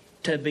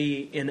to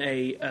be in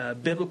a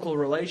biblical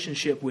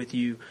relationship with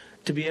you,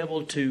 to be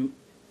able to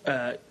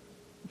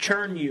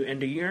churn you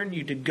and to yearn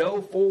you to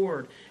go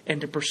forward and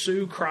to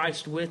pursue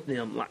Christ with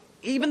them. Like,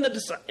 even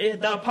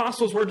the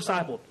apostles were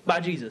discipled by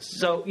Jesus.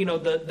 So,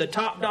 the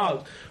top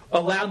dogs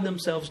allowed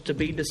themselves to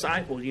be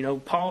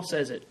discipled. Paul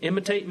says it,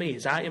 imitate me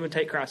as I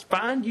imitate Christ.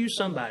 Find you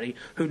somebody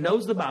who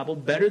knows the Bible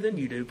better than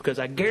you do, because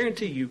I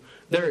guarantee you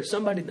there is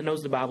somebody that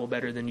knows the Bible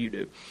better than you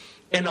do.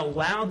 And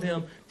allow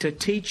them to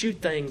teach you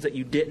things that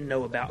you didn't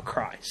know about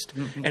Christ.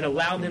 Mm-hmm. And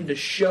allow them to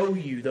show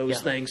you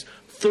those things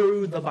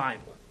through the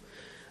Bible.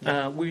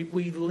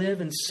 We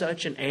live in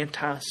such an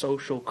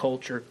antisocial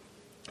culture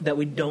that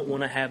we don't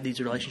want to have these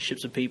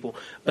relationships with people.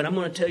 But I'm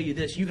going to tell you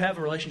this. You have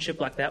a relationship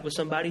like that with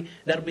somebody,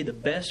 that'll be the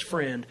best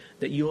friend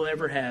that you'll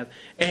ever have.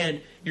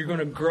 And you're going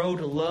to grow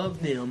to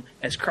love them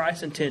as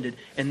Christ intended.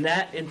 And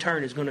that, in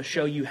turn, is going to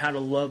show you how to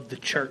love the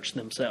church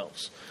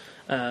themselves.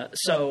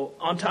 So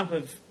on top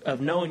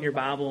of knowing your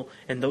Bible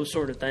and those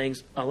sort of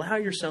things, allow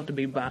yourself to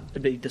be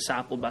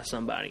discipled by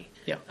somebody.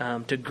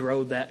 To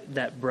grow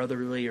that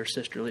brotherly or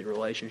sisterly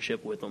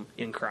relationship with them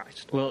in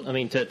Christ. Well, I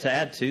mean, to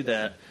add to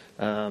that,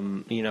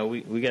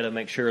 we got to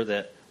make sure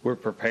that we're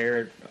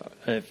prepared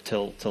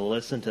to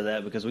listen to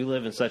that, because we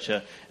live in such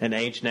an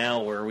age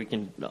now where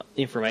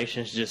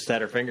information is just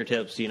at our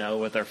fingertips,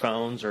 with our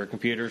phones or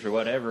computers or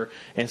whatever,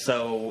 and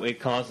so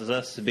it causes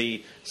us to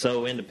be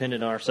so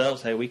independent of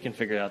ourselves. Hey, we can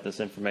figure out this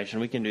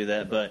information, we can do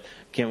that, but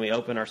can we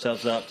open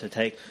ourselves up to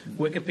take?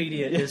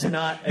 Wikipedia is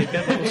not a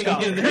biblical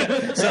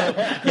scholar. So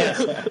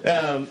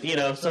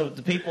yes, so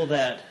the people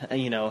that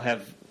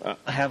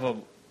have a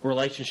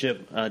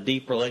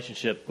deep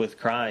relationship with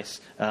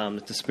Christ,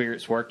 that the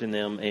Spirit's worked in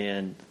them,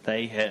 and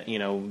they have,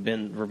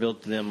 been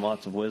revealed to them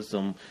lots of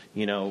wisdom.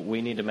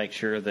 We need to make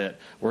sure that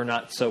we're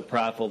not so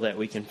prideful that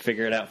we can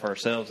figure it out for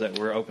ourselves, that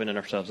we're opening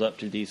ourselves up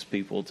to these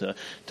people to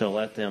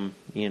let them,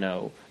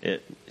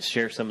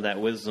 share some of that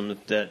wisdom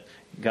that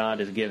God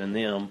has given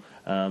them.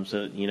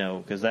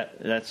 Because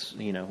that's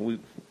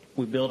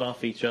we build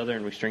off each other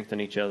and we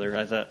strengthen each other.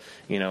 As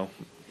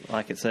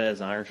like it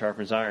says, iron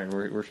sharpens iron.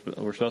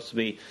 We're supposed to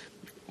be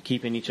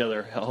keeping each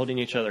other, holding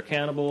each other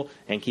accountable,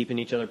 and keeping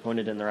each other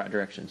pointed in the right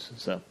directions.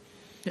 So,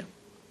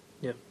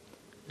 yeah,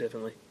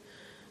 definitely.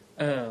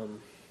 All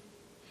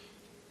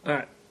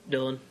right,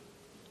 Dylan,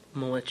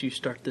 I'm gonna let you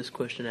start this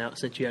question out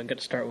since you haven't got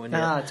to start one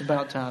yet. It's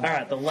about time. All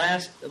right, the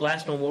last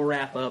one we'll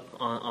wrap up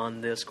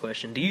on this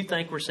question. Do you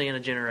think we're seeing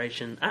a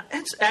generation?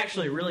 It's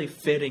actually really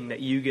fitting that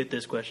you get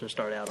this question to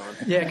start out on.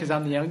 Yeah, because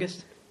I'm the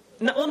youngest.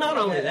 No, well, not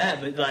only that,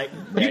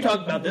 but you talk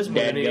about this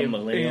more than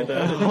any of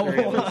the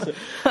other.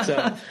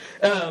 So,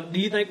 do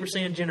you think we're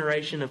seeing a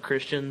generation of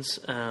Christians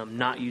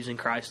not using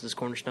Christ as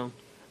cornerstone?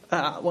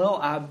 I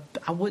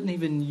wouldn't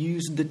even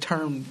use the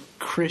term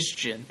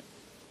Christian,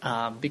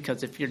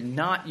 because if you're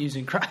not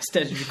using Christ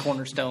as your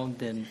cornerstone,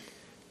 then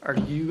are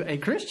you a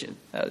Christian?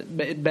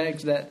 It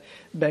begs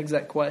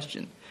that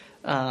question.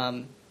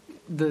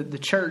 The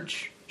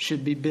church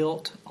should be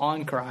built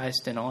on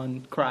Christ and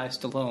on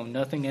Christ alone,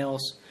 nothing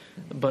else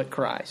but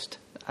Christ.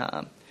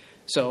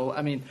 So,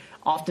 I mean,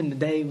 often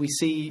today we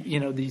see,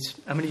 these,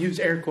 I'm going to use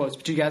air quotes,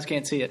 but you guys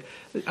can't see it.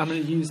 I'm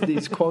going to use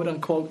these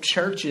quote-unquote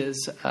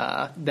churches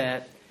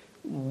that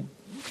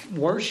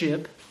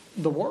worship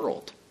the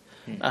world.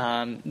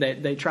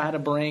 They try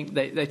to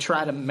they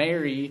try to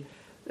marry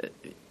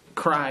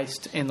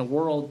Christ and the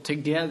world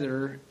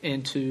together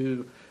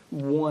into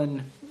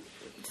one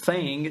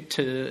thing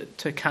to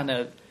kind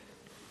of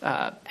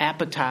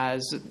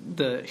appetize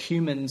the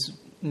human's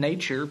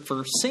nature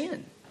for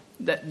sin.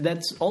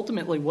 That's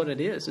ultimately what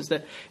it is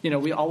that,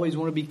 we always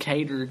want to be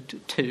catered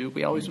to.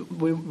 We always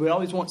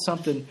want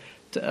something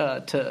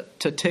to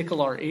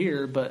tickle our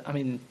ear, but I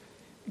mean,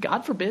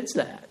 God forbids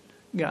that.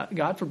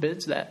 God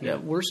forbids that. Yeah.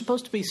 We're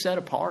supposed to be set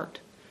apart.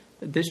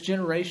 This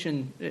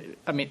generation,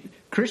 I mean,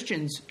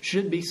 Christians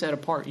should be set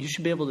apart. You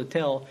should be able to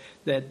tell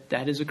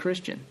that is a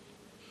Christian.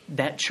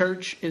 That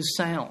church is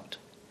sound,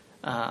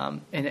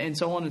 and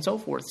so on and so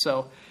forth.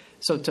 So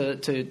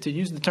to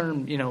use the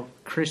term,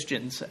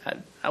 Christians,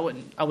 I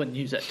wouldn't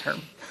use that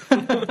term.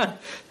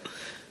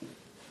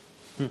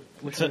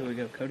 Which way do we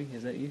go, Cody?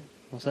 Is that you?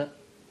 What's that?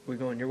 We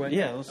going your way?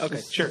 Yeah.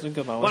 Okay. Sure. Let's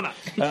go my way. Why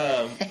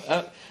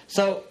not?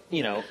 So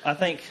I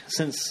think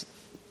since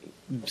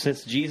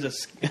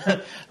Jesus,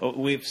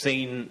 we've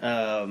seen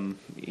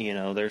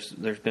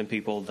there's been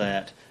people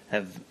that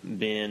have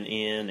been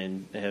in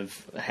and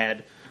have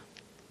had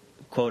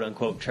quote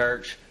unquote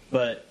church,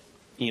 but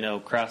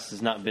Christ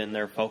has not been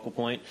their focal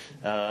point.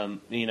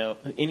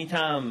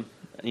 Anytime.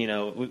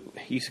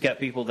 You got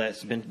people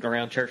that's been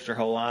around church their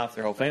whole life,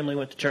 their whole family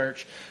went to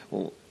church,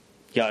 well,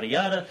 yada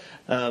yada.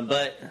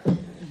 But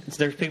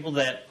there's people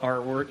that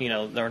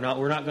we're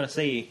not going to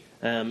see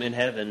in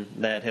heaven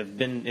that have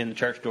been in the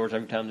church doors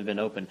every time they've been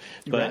open.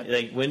 But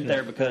they went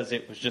there because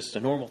it was just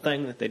a normal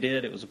thing that they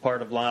did. It was a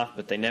part of life,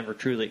 but they never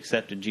truly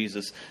accepted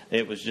Jesus.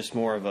 It was just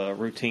more of a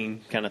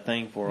routine kind of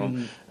thing for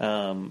them.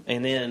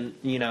 And then,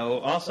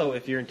 also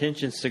if your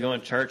intentions to go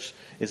in church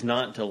is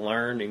not to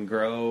learn and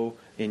grow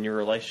in your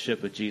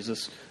relationship with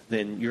Jesus,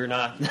 then you're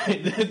not.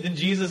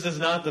 Jesus is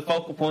not the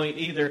focal point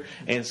either.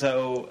 And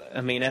so,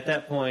 I mean, at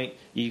that point,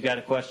 you got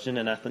a question,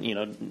 and I think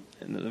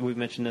we've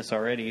mentioned this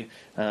already.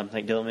 I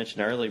think Dylan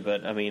mentioned earlier,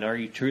 but I mean, are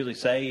you truly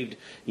saved?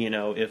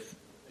 If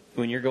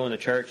when you're going to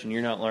church and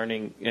you're not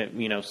learning,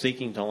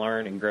 seeking to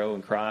learn and grow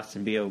in Christ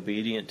and be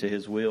obedient to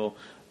His will,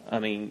 I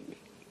mean,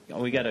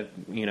 we got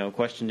to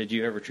question: did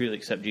you ever truly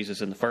accept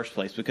Jesus in the first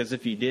place? Because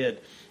if you did,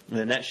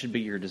 then that should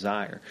be your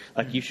desire.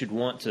 Like you should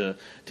want to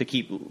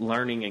keep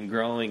learning and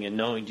growing and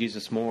knowing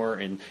Jesus more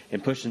and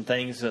pushing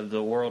things of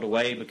the world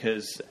away,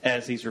 because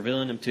as He's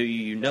revealing them to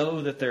you, you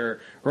know that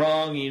they're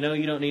wrong. You know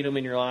you don't need them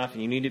in your life,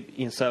 and you need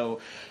to. And so,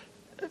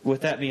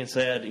 with that being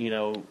said,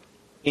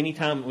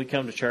 anytime we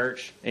come to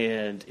church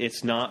and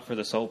it's not for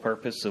the sole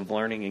purpose of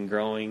learning and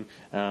growing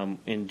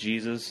in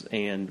Jesus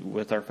and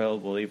with our fellow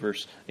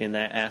believers in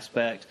that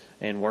aspect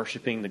and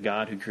worshiping the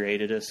God who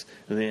created us,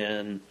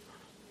 then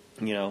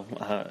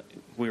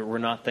we're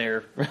not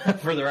there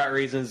for the right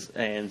reasons,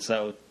 and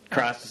so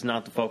Christ is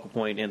not the focal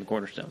point and the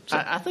cornerstone.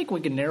 So. I think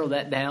we can narrow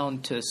that down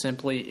to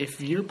simply, if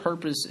your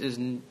purpose is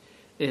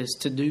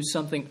to do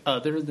something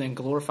other than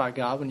glorify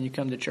God when you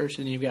come to church,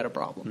 then you've got a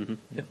problem.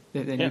 Mm-hmm.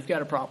 Then you've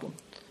got a problem.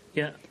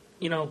 Yeah,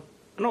 I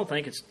don't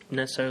think it's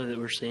necessarily that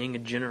we're seeing a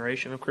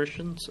generation of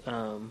Christians.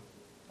 I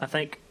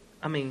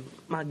mean,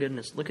 my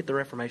goodness, look at the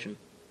Reformation.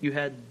 You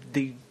had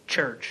the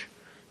church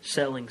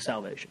selling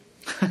salvation.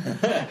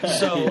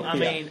 So, I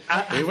mean,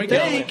 I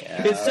think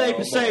it's safe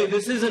to say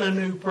this isn't a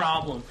new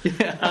problem.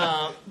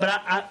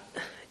 But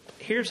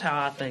here's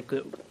how I think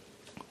that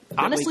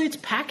honestly, it's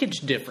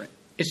packaged different.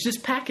 It's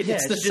just packaged. Yeah,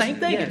 it's the same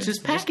thing. It's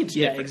just packaged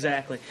different. Yeah,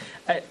 exactly.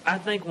 I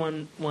think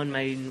one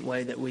main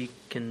way that we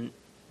can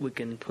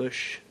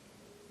push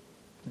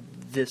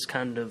this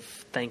kind of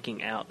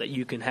thinking out, that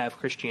you can have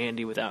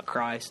Christianity without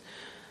Christ,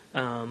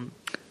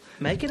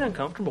 make it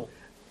uncomfortable.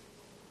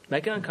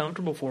 Make it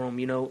uncomfortable for them.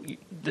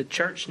 The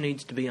church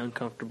needs to be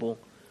uncomfortable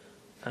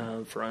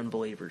for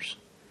unbelievers.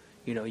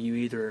 You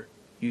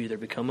either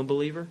become a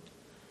believer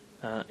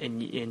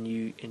and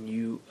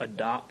you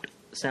adopt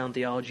sound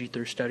theology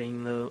through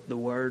studying the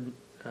Word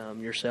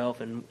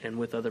yourself and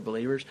with other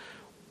believers,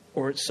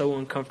 or it's so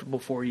uncomfortable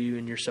for you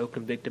and you're so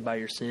convicted by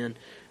your sin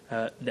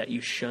that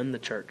you shun the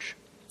church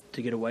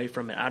to get away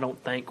from it. I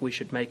don't think we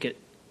should make it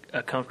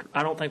I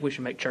don't think we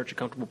should make church a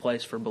comfortable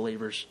place for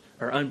believers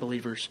or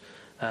unbelievers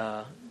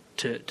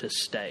to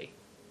stay.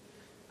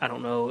 I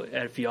don't know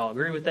if you all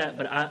agree with that,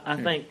 but I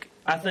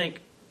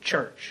think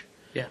church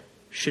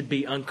should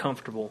be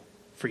uncomfortable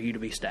for you to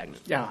be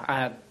stagnant.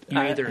 Yeah, you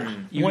either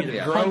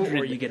grow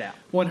or you get out.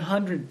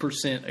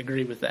 100%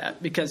 agree with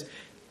that, because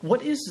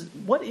what is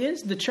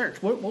the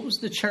church? What was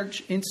the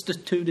church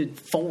instituted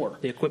for?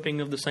 The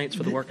equipping of the saints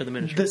for the work of the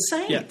ministry. The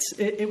saints.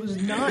 Yeah. It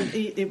was not.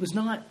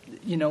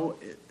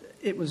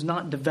 It was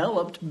not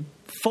developed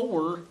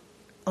for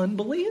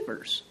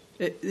unbelievers.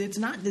 It's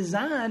not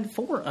designed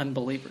for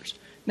unbelievers.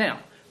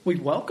 Now, we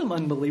welcome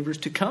unbelievers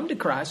to come to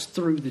Christ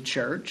through the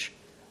church,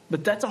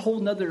 but that's a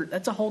whole nother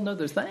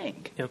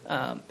thing.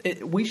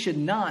 Yep. We should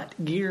not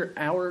gear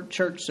our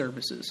church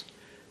services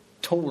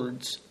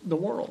towards the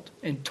world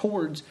and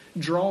towards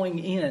drawing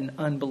in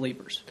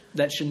unbelievers.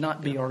 That should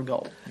not be our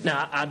goal.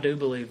 Now, I do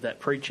believe that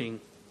preaching,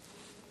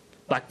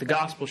 like the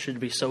gospel, should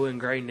be so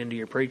ingrained into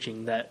your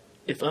preaching that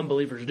if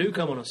unbelievers do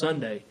come on a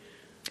Sunday,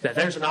 that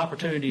there's an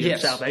opportunity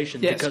Yes. of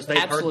salvation Yes, because they've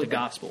absolutely. heard the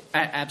gospel.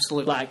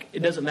 Absolutely. Like, it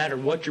doesn't matter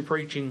what you're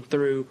preaching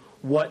through,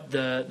 what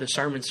the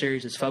sermon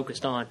series is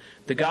focused on.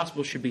 The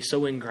gospel should be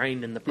so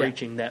ingrained in the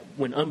preaching that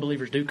when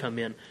unbelievers do come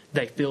in,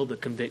 they feel the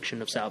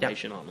conviction of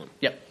salvation on them.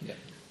 Yep.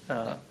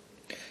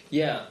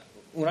 Yeah,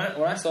 when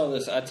I saw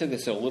this, I took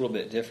this a little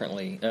bit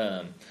differently.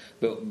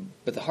 But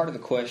the heart of the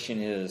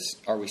question is: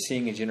 are we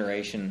seeing a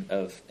generation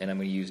of, and I'm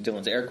going to use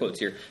Dylan's air quotes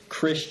here,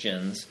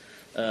 Christians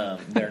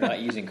that are not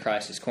using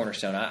Christ as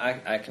cornerstone?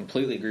 I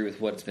completely agree with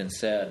what's been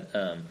said.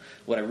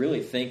 What I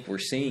really think we're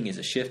seeing is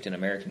a shift in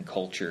American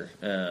culture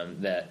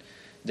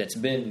that's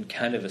been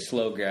kind of a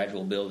slow,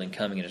 gradual build and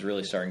coming, and is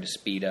really starting to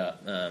speed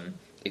up.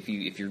 If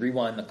you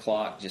rewind the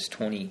clock just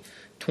 20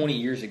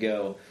 years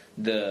ago,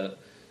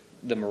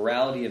 the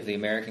morality of the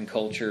American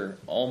culture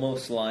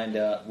almost lined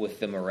up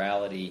with the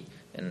morality,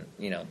 and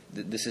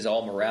this is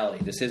all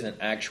morality. This isn't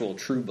actual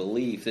true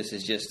belief. This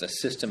is just a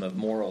system of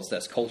morals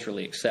that's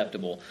culturally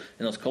acceptable,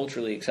 and those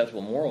culturally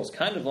acceptable morals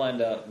kind of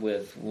lined up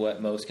with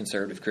what most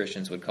conservative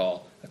Christians would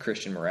call a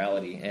Christian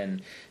morality.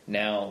 And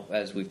now,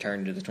 as we've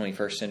turned to the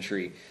 21st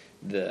century,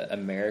 the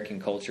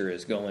American culture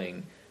is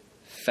going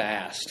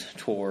fast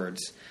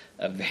towards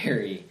a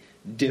very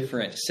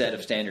different set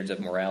of standards of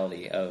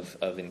morality, of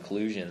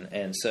inclusion.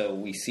 And so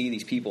we see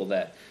these people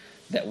that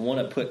want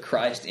to put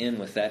Christ in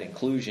with that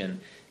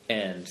inclusion,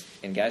 and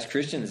guys,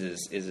 Christians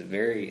is a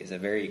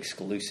very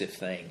exclusive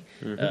thing.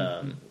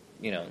 Mm-hmm.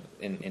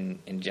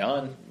 In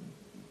John,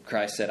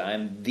 Christ said, "I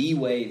am the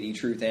way, the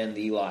truth, and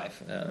the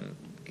life."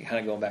 Kind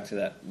of going back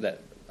to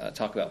that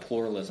talk about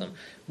pluralism.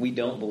 We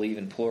don't believe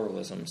in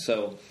pluralism.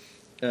 So,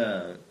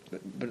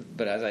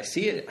 but as I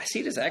see it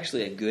as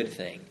actually a good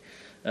thing.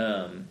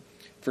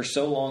 For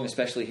so long,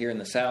 especially here in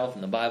the South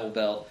and the Bible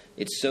Belt,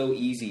 it's so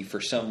easy for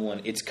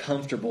someone, it's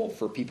comfortable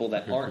for people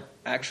that aren't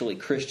actually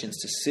Christians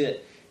to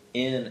sit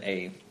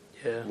in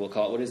we'll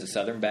call it, what is a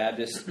Southern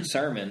Baptist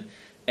sermon,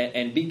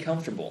 and be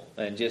comfortable.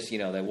 And just,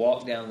 they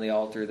walk down the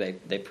altar,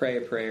 they pray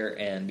a prayer,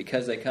 and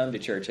because they come to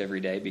church every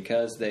day,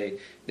 because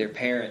their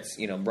parents,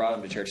 brought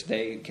them to church,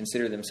 they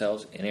consider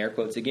themselves, in air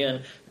quotes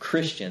again,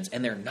 Christians,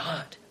 and they're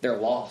not. They're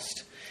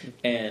lost.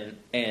 And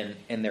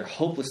they're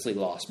hopelessly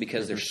lost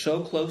because they're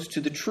so close to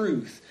the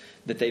truth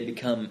that they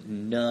become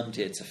numb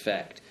to its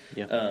effect.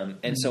 Yeah.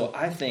 And so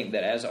I think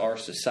that as our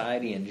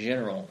society in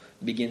general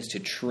begins to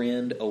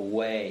trend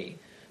away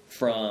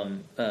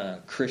from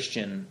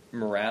Christian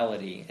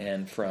morality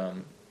and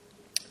from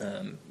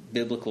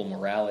biblical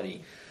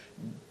morality,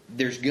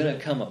 there's going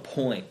to come a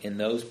point in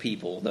those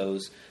people,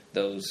 those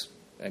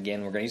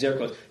again, we're going to use air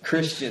quotes,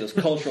 Christians,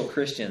 those cultural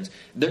Christians,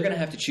 they're going to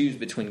have to choose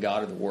between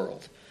God or the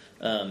world.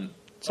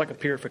 It's like a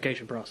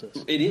purification process.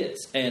 It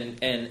is,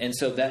 and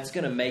so that's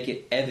going to make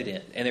it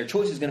evident, and their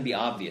choice is going to be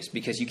obvious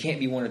because you can't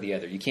be one or the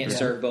other. You can't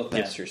serve both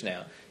masters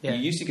now. Yeah.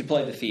 You used to could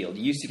play the field.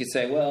 You used to could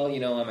say, well,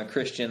 I'm a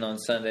Christian on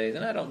Sundays,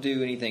 and I don't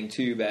do anything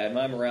too bad.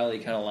 My morality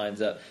kind of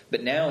lines up.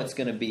 But now it's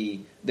going to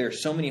be, there are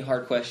so many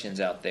hard questions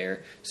out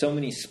there, so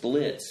many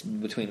splits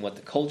between what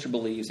the culture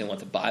believes and what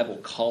the Bible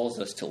calls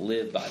us to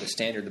live by, the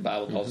standard the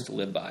Bible calls us to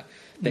live by,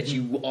 that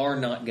you are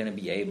not going to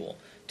be able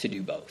to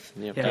do both.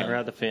 Paper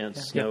out the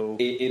fence. Yeah. No,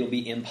 it'll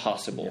be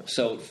impossible. Yeah.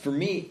 So for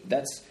me,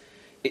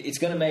 it's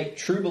going to make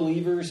true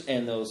believers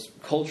and those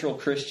cultural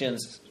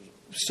Christians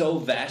so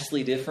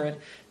vastly different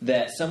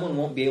that someone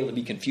won't be able to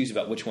be confused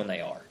about which one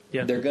they are.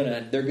 Yeah. They're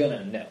gonna know.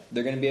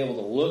 They're gonna be able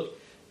to look.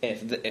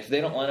 If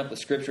they don't line up with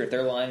Scripture, if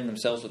they're aligning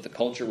themselves with the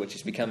culture, which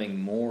is becoming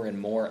more and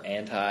more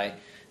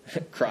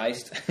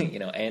anti-Christ,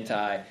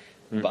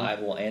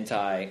 anti-Bible,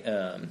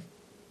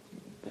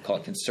 we'll call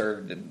it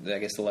conservative. I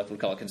guess the left would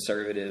call it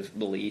conservative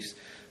beliefs.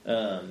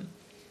 Then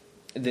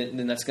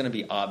that's going to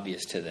be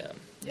obvious to them.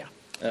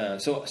 Yeah.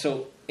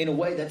 So in a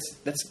way,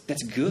 that's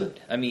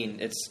good. I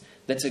mean,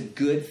 that's a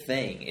good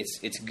thing.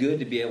 It's good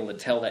to be able to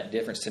tell that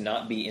difference, to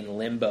not be in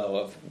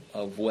limbo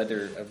of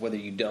whether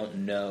you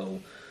don't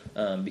know,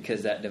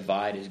 because that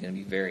divide is going to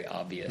be very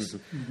obvious.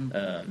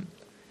 Mm-hmm.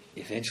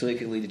 Eventually, it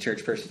could lead to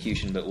church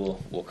persecution, but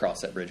we'll cross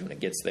that bridge when it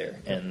gets there.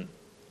 And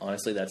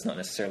honestly, that's not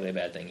necessarily a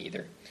bad thing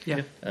either.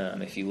 Yeah.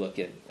 If you look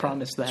at...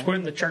 Promise that. It's where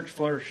the church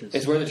flourishes.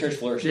 It's where the church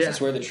flourishes. Yeah. It's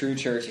where the true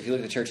church... If you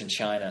look at the church in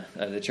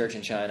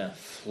China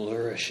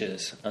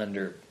flourishes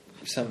under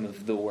some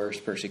of the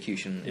worst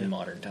persecution in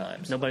modern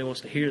times. Nobody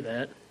wants to hear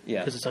that. Yeah.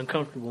 Because it's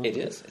uncomfortable. It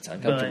is. It's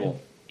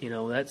uncomfortable.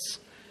 But, that's...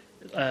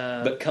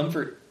 but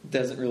comfort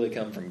doesn't really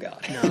come from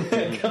God. No.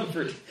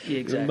 Comfort. Yeah,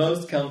 exactly. The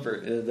most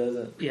comfort, it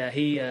doesn't. Yeah,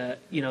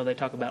 they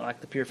talk about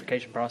like the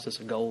purification process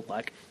of gold.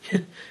 Like,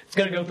 it's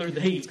got to go through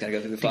the heat. It's got to go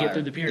through the to fire. get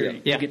through the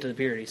purity. Yeah. To get to the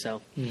purity.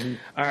 So,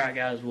 All right,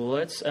 guys. Well,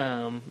 let's.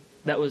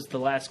 That was the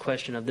last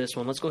question of this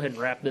one. Let's go ahead and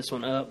wrap this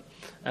one up,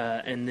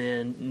 and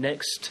then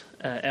next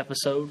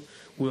episode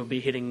we'll be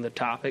hitting the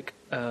topic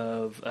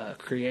of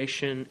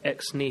creation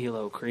ex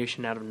nihilo,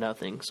 creation out of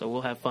nothing. So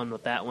we'll have fun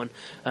with that one.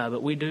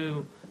 But we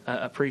do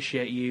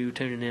appreciate you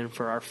tuning in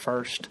for our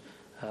first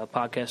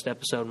podcast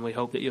episode, and we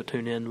hope that you'll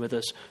tune in with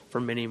us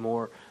for many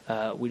more.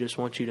 We just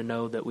want you to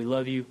know that we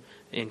love you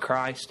in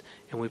Christ,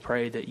 and we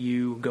pray that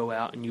you go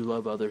out and you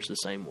love others the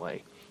same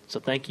way. So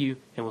thank you,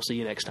 and we'll see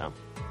you next time.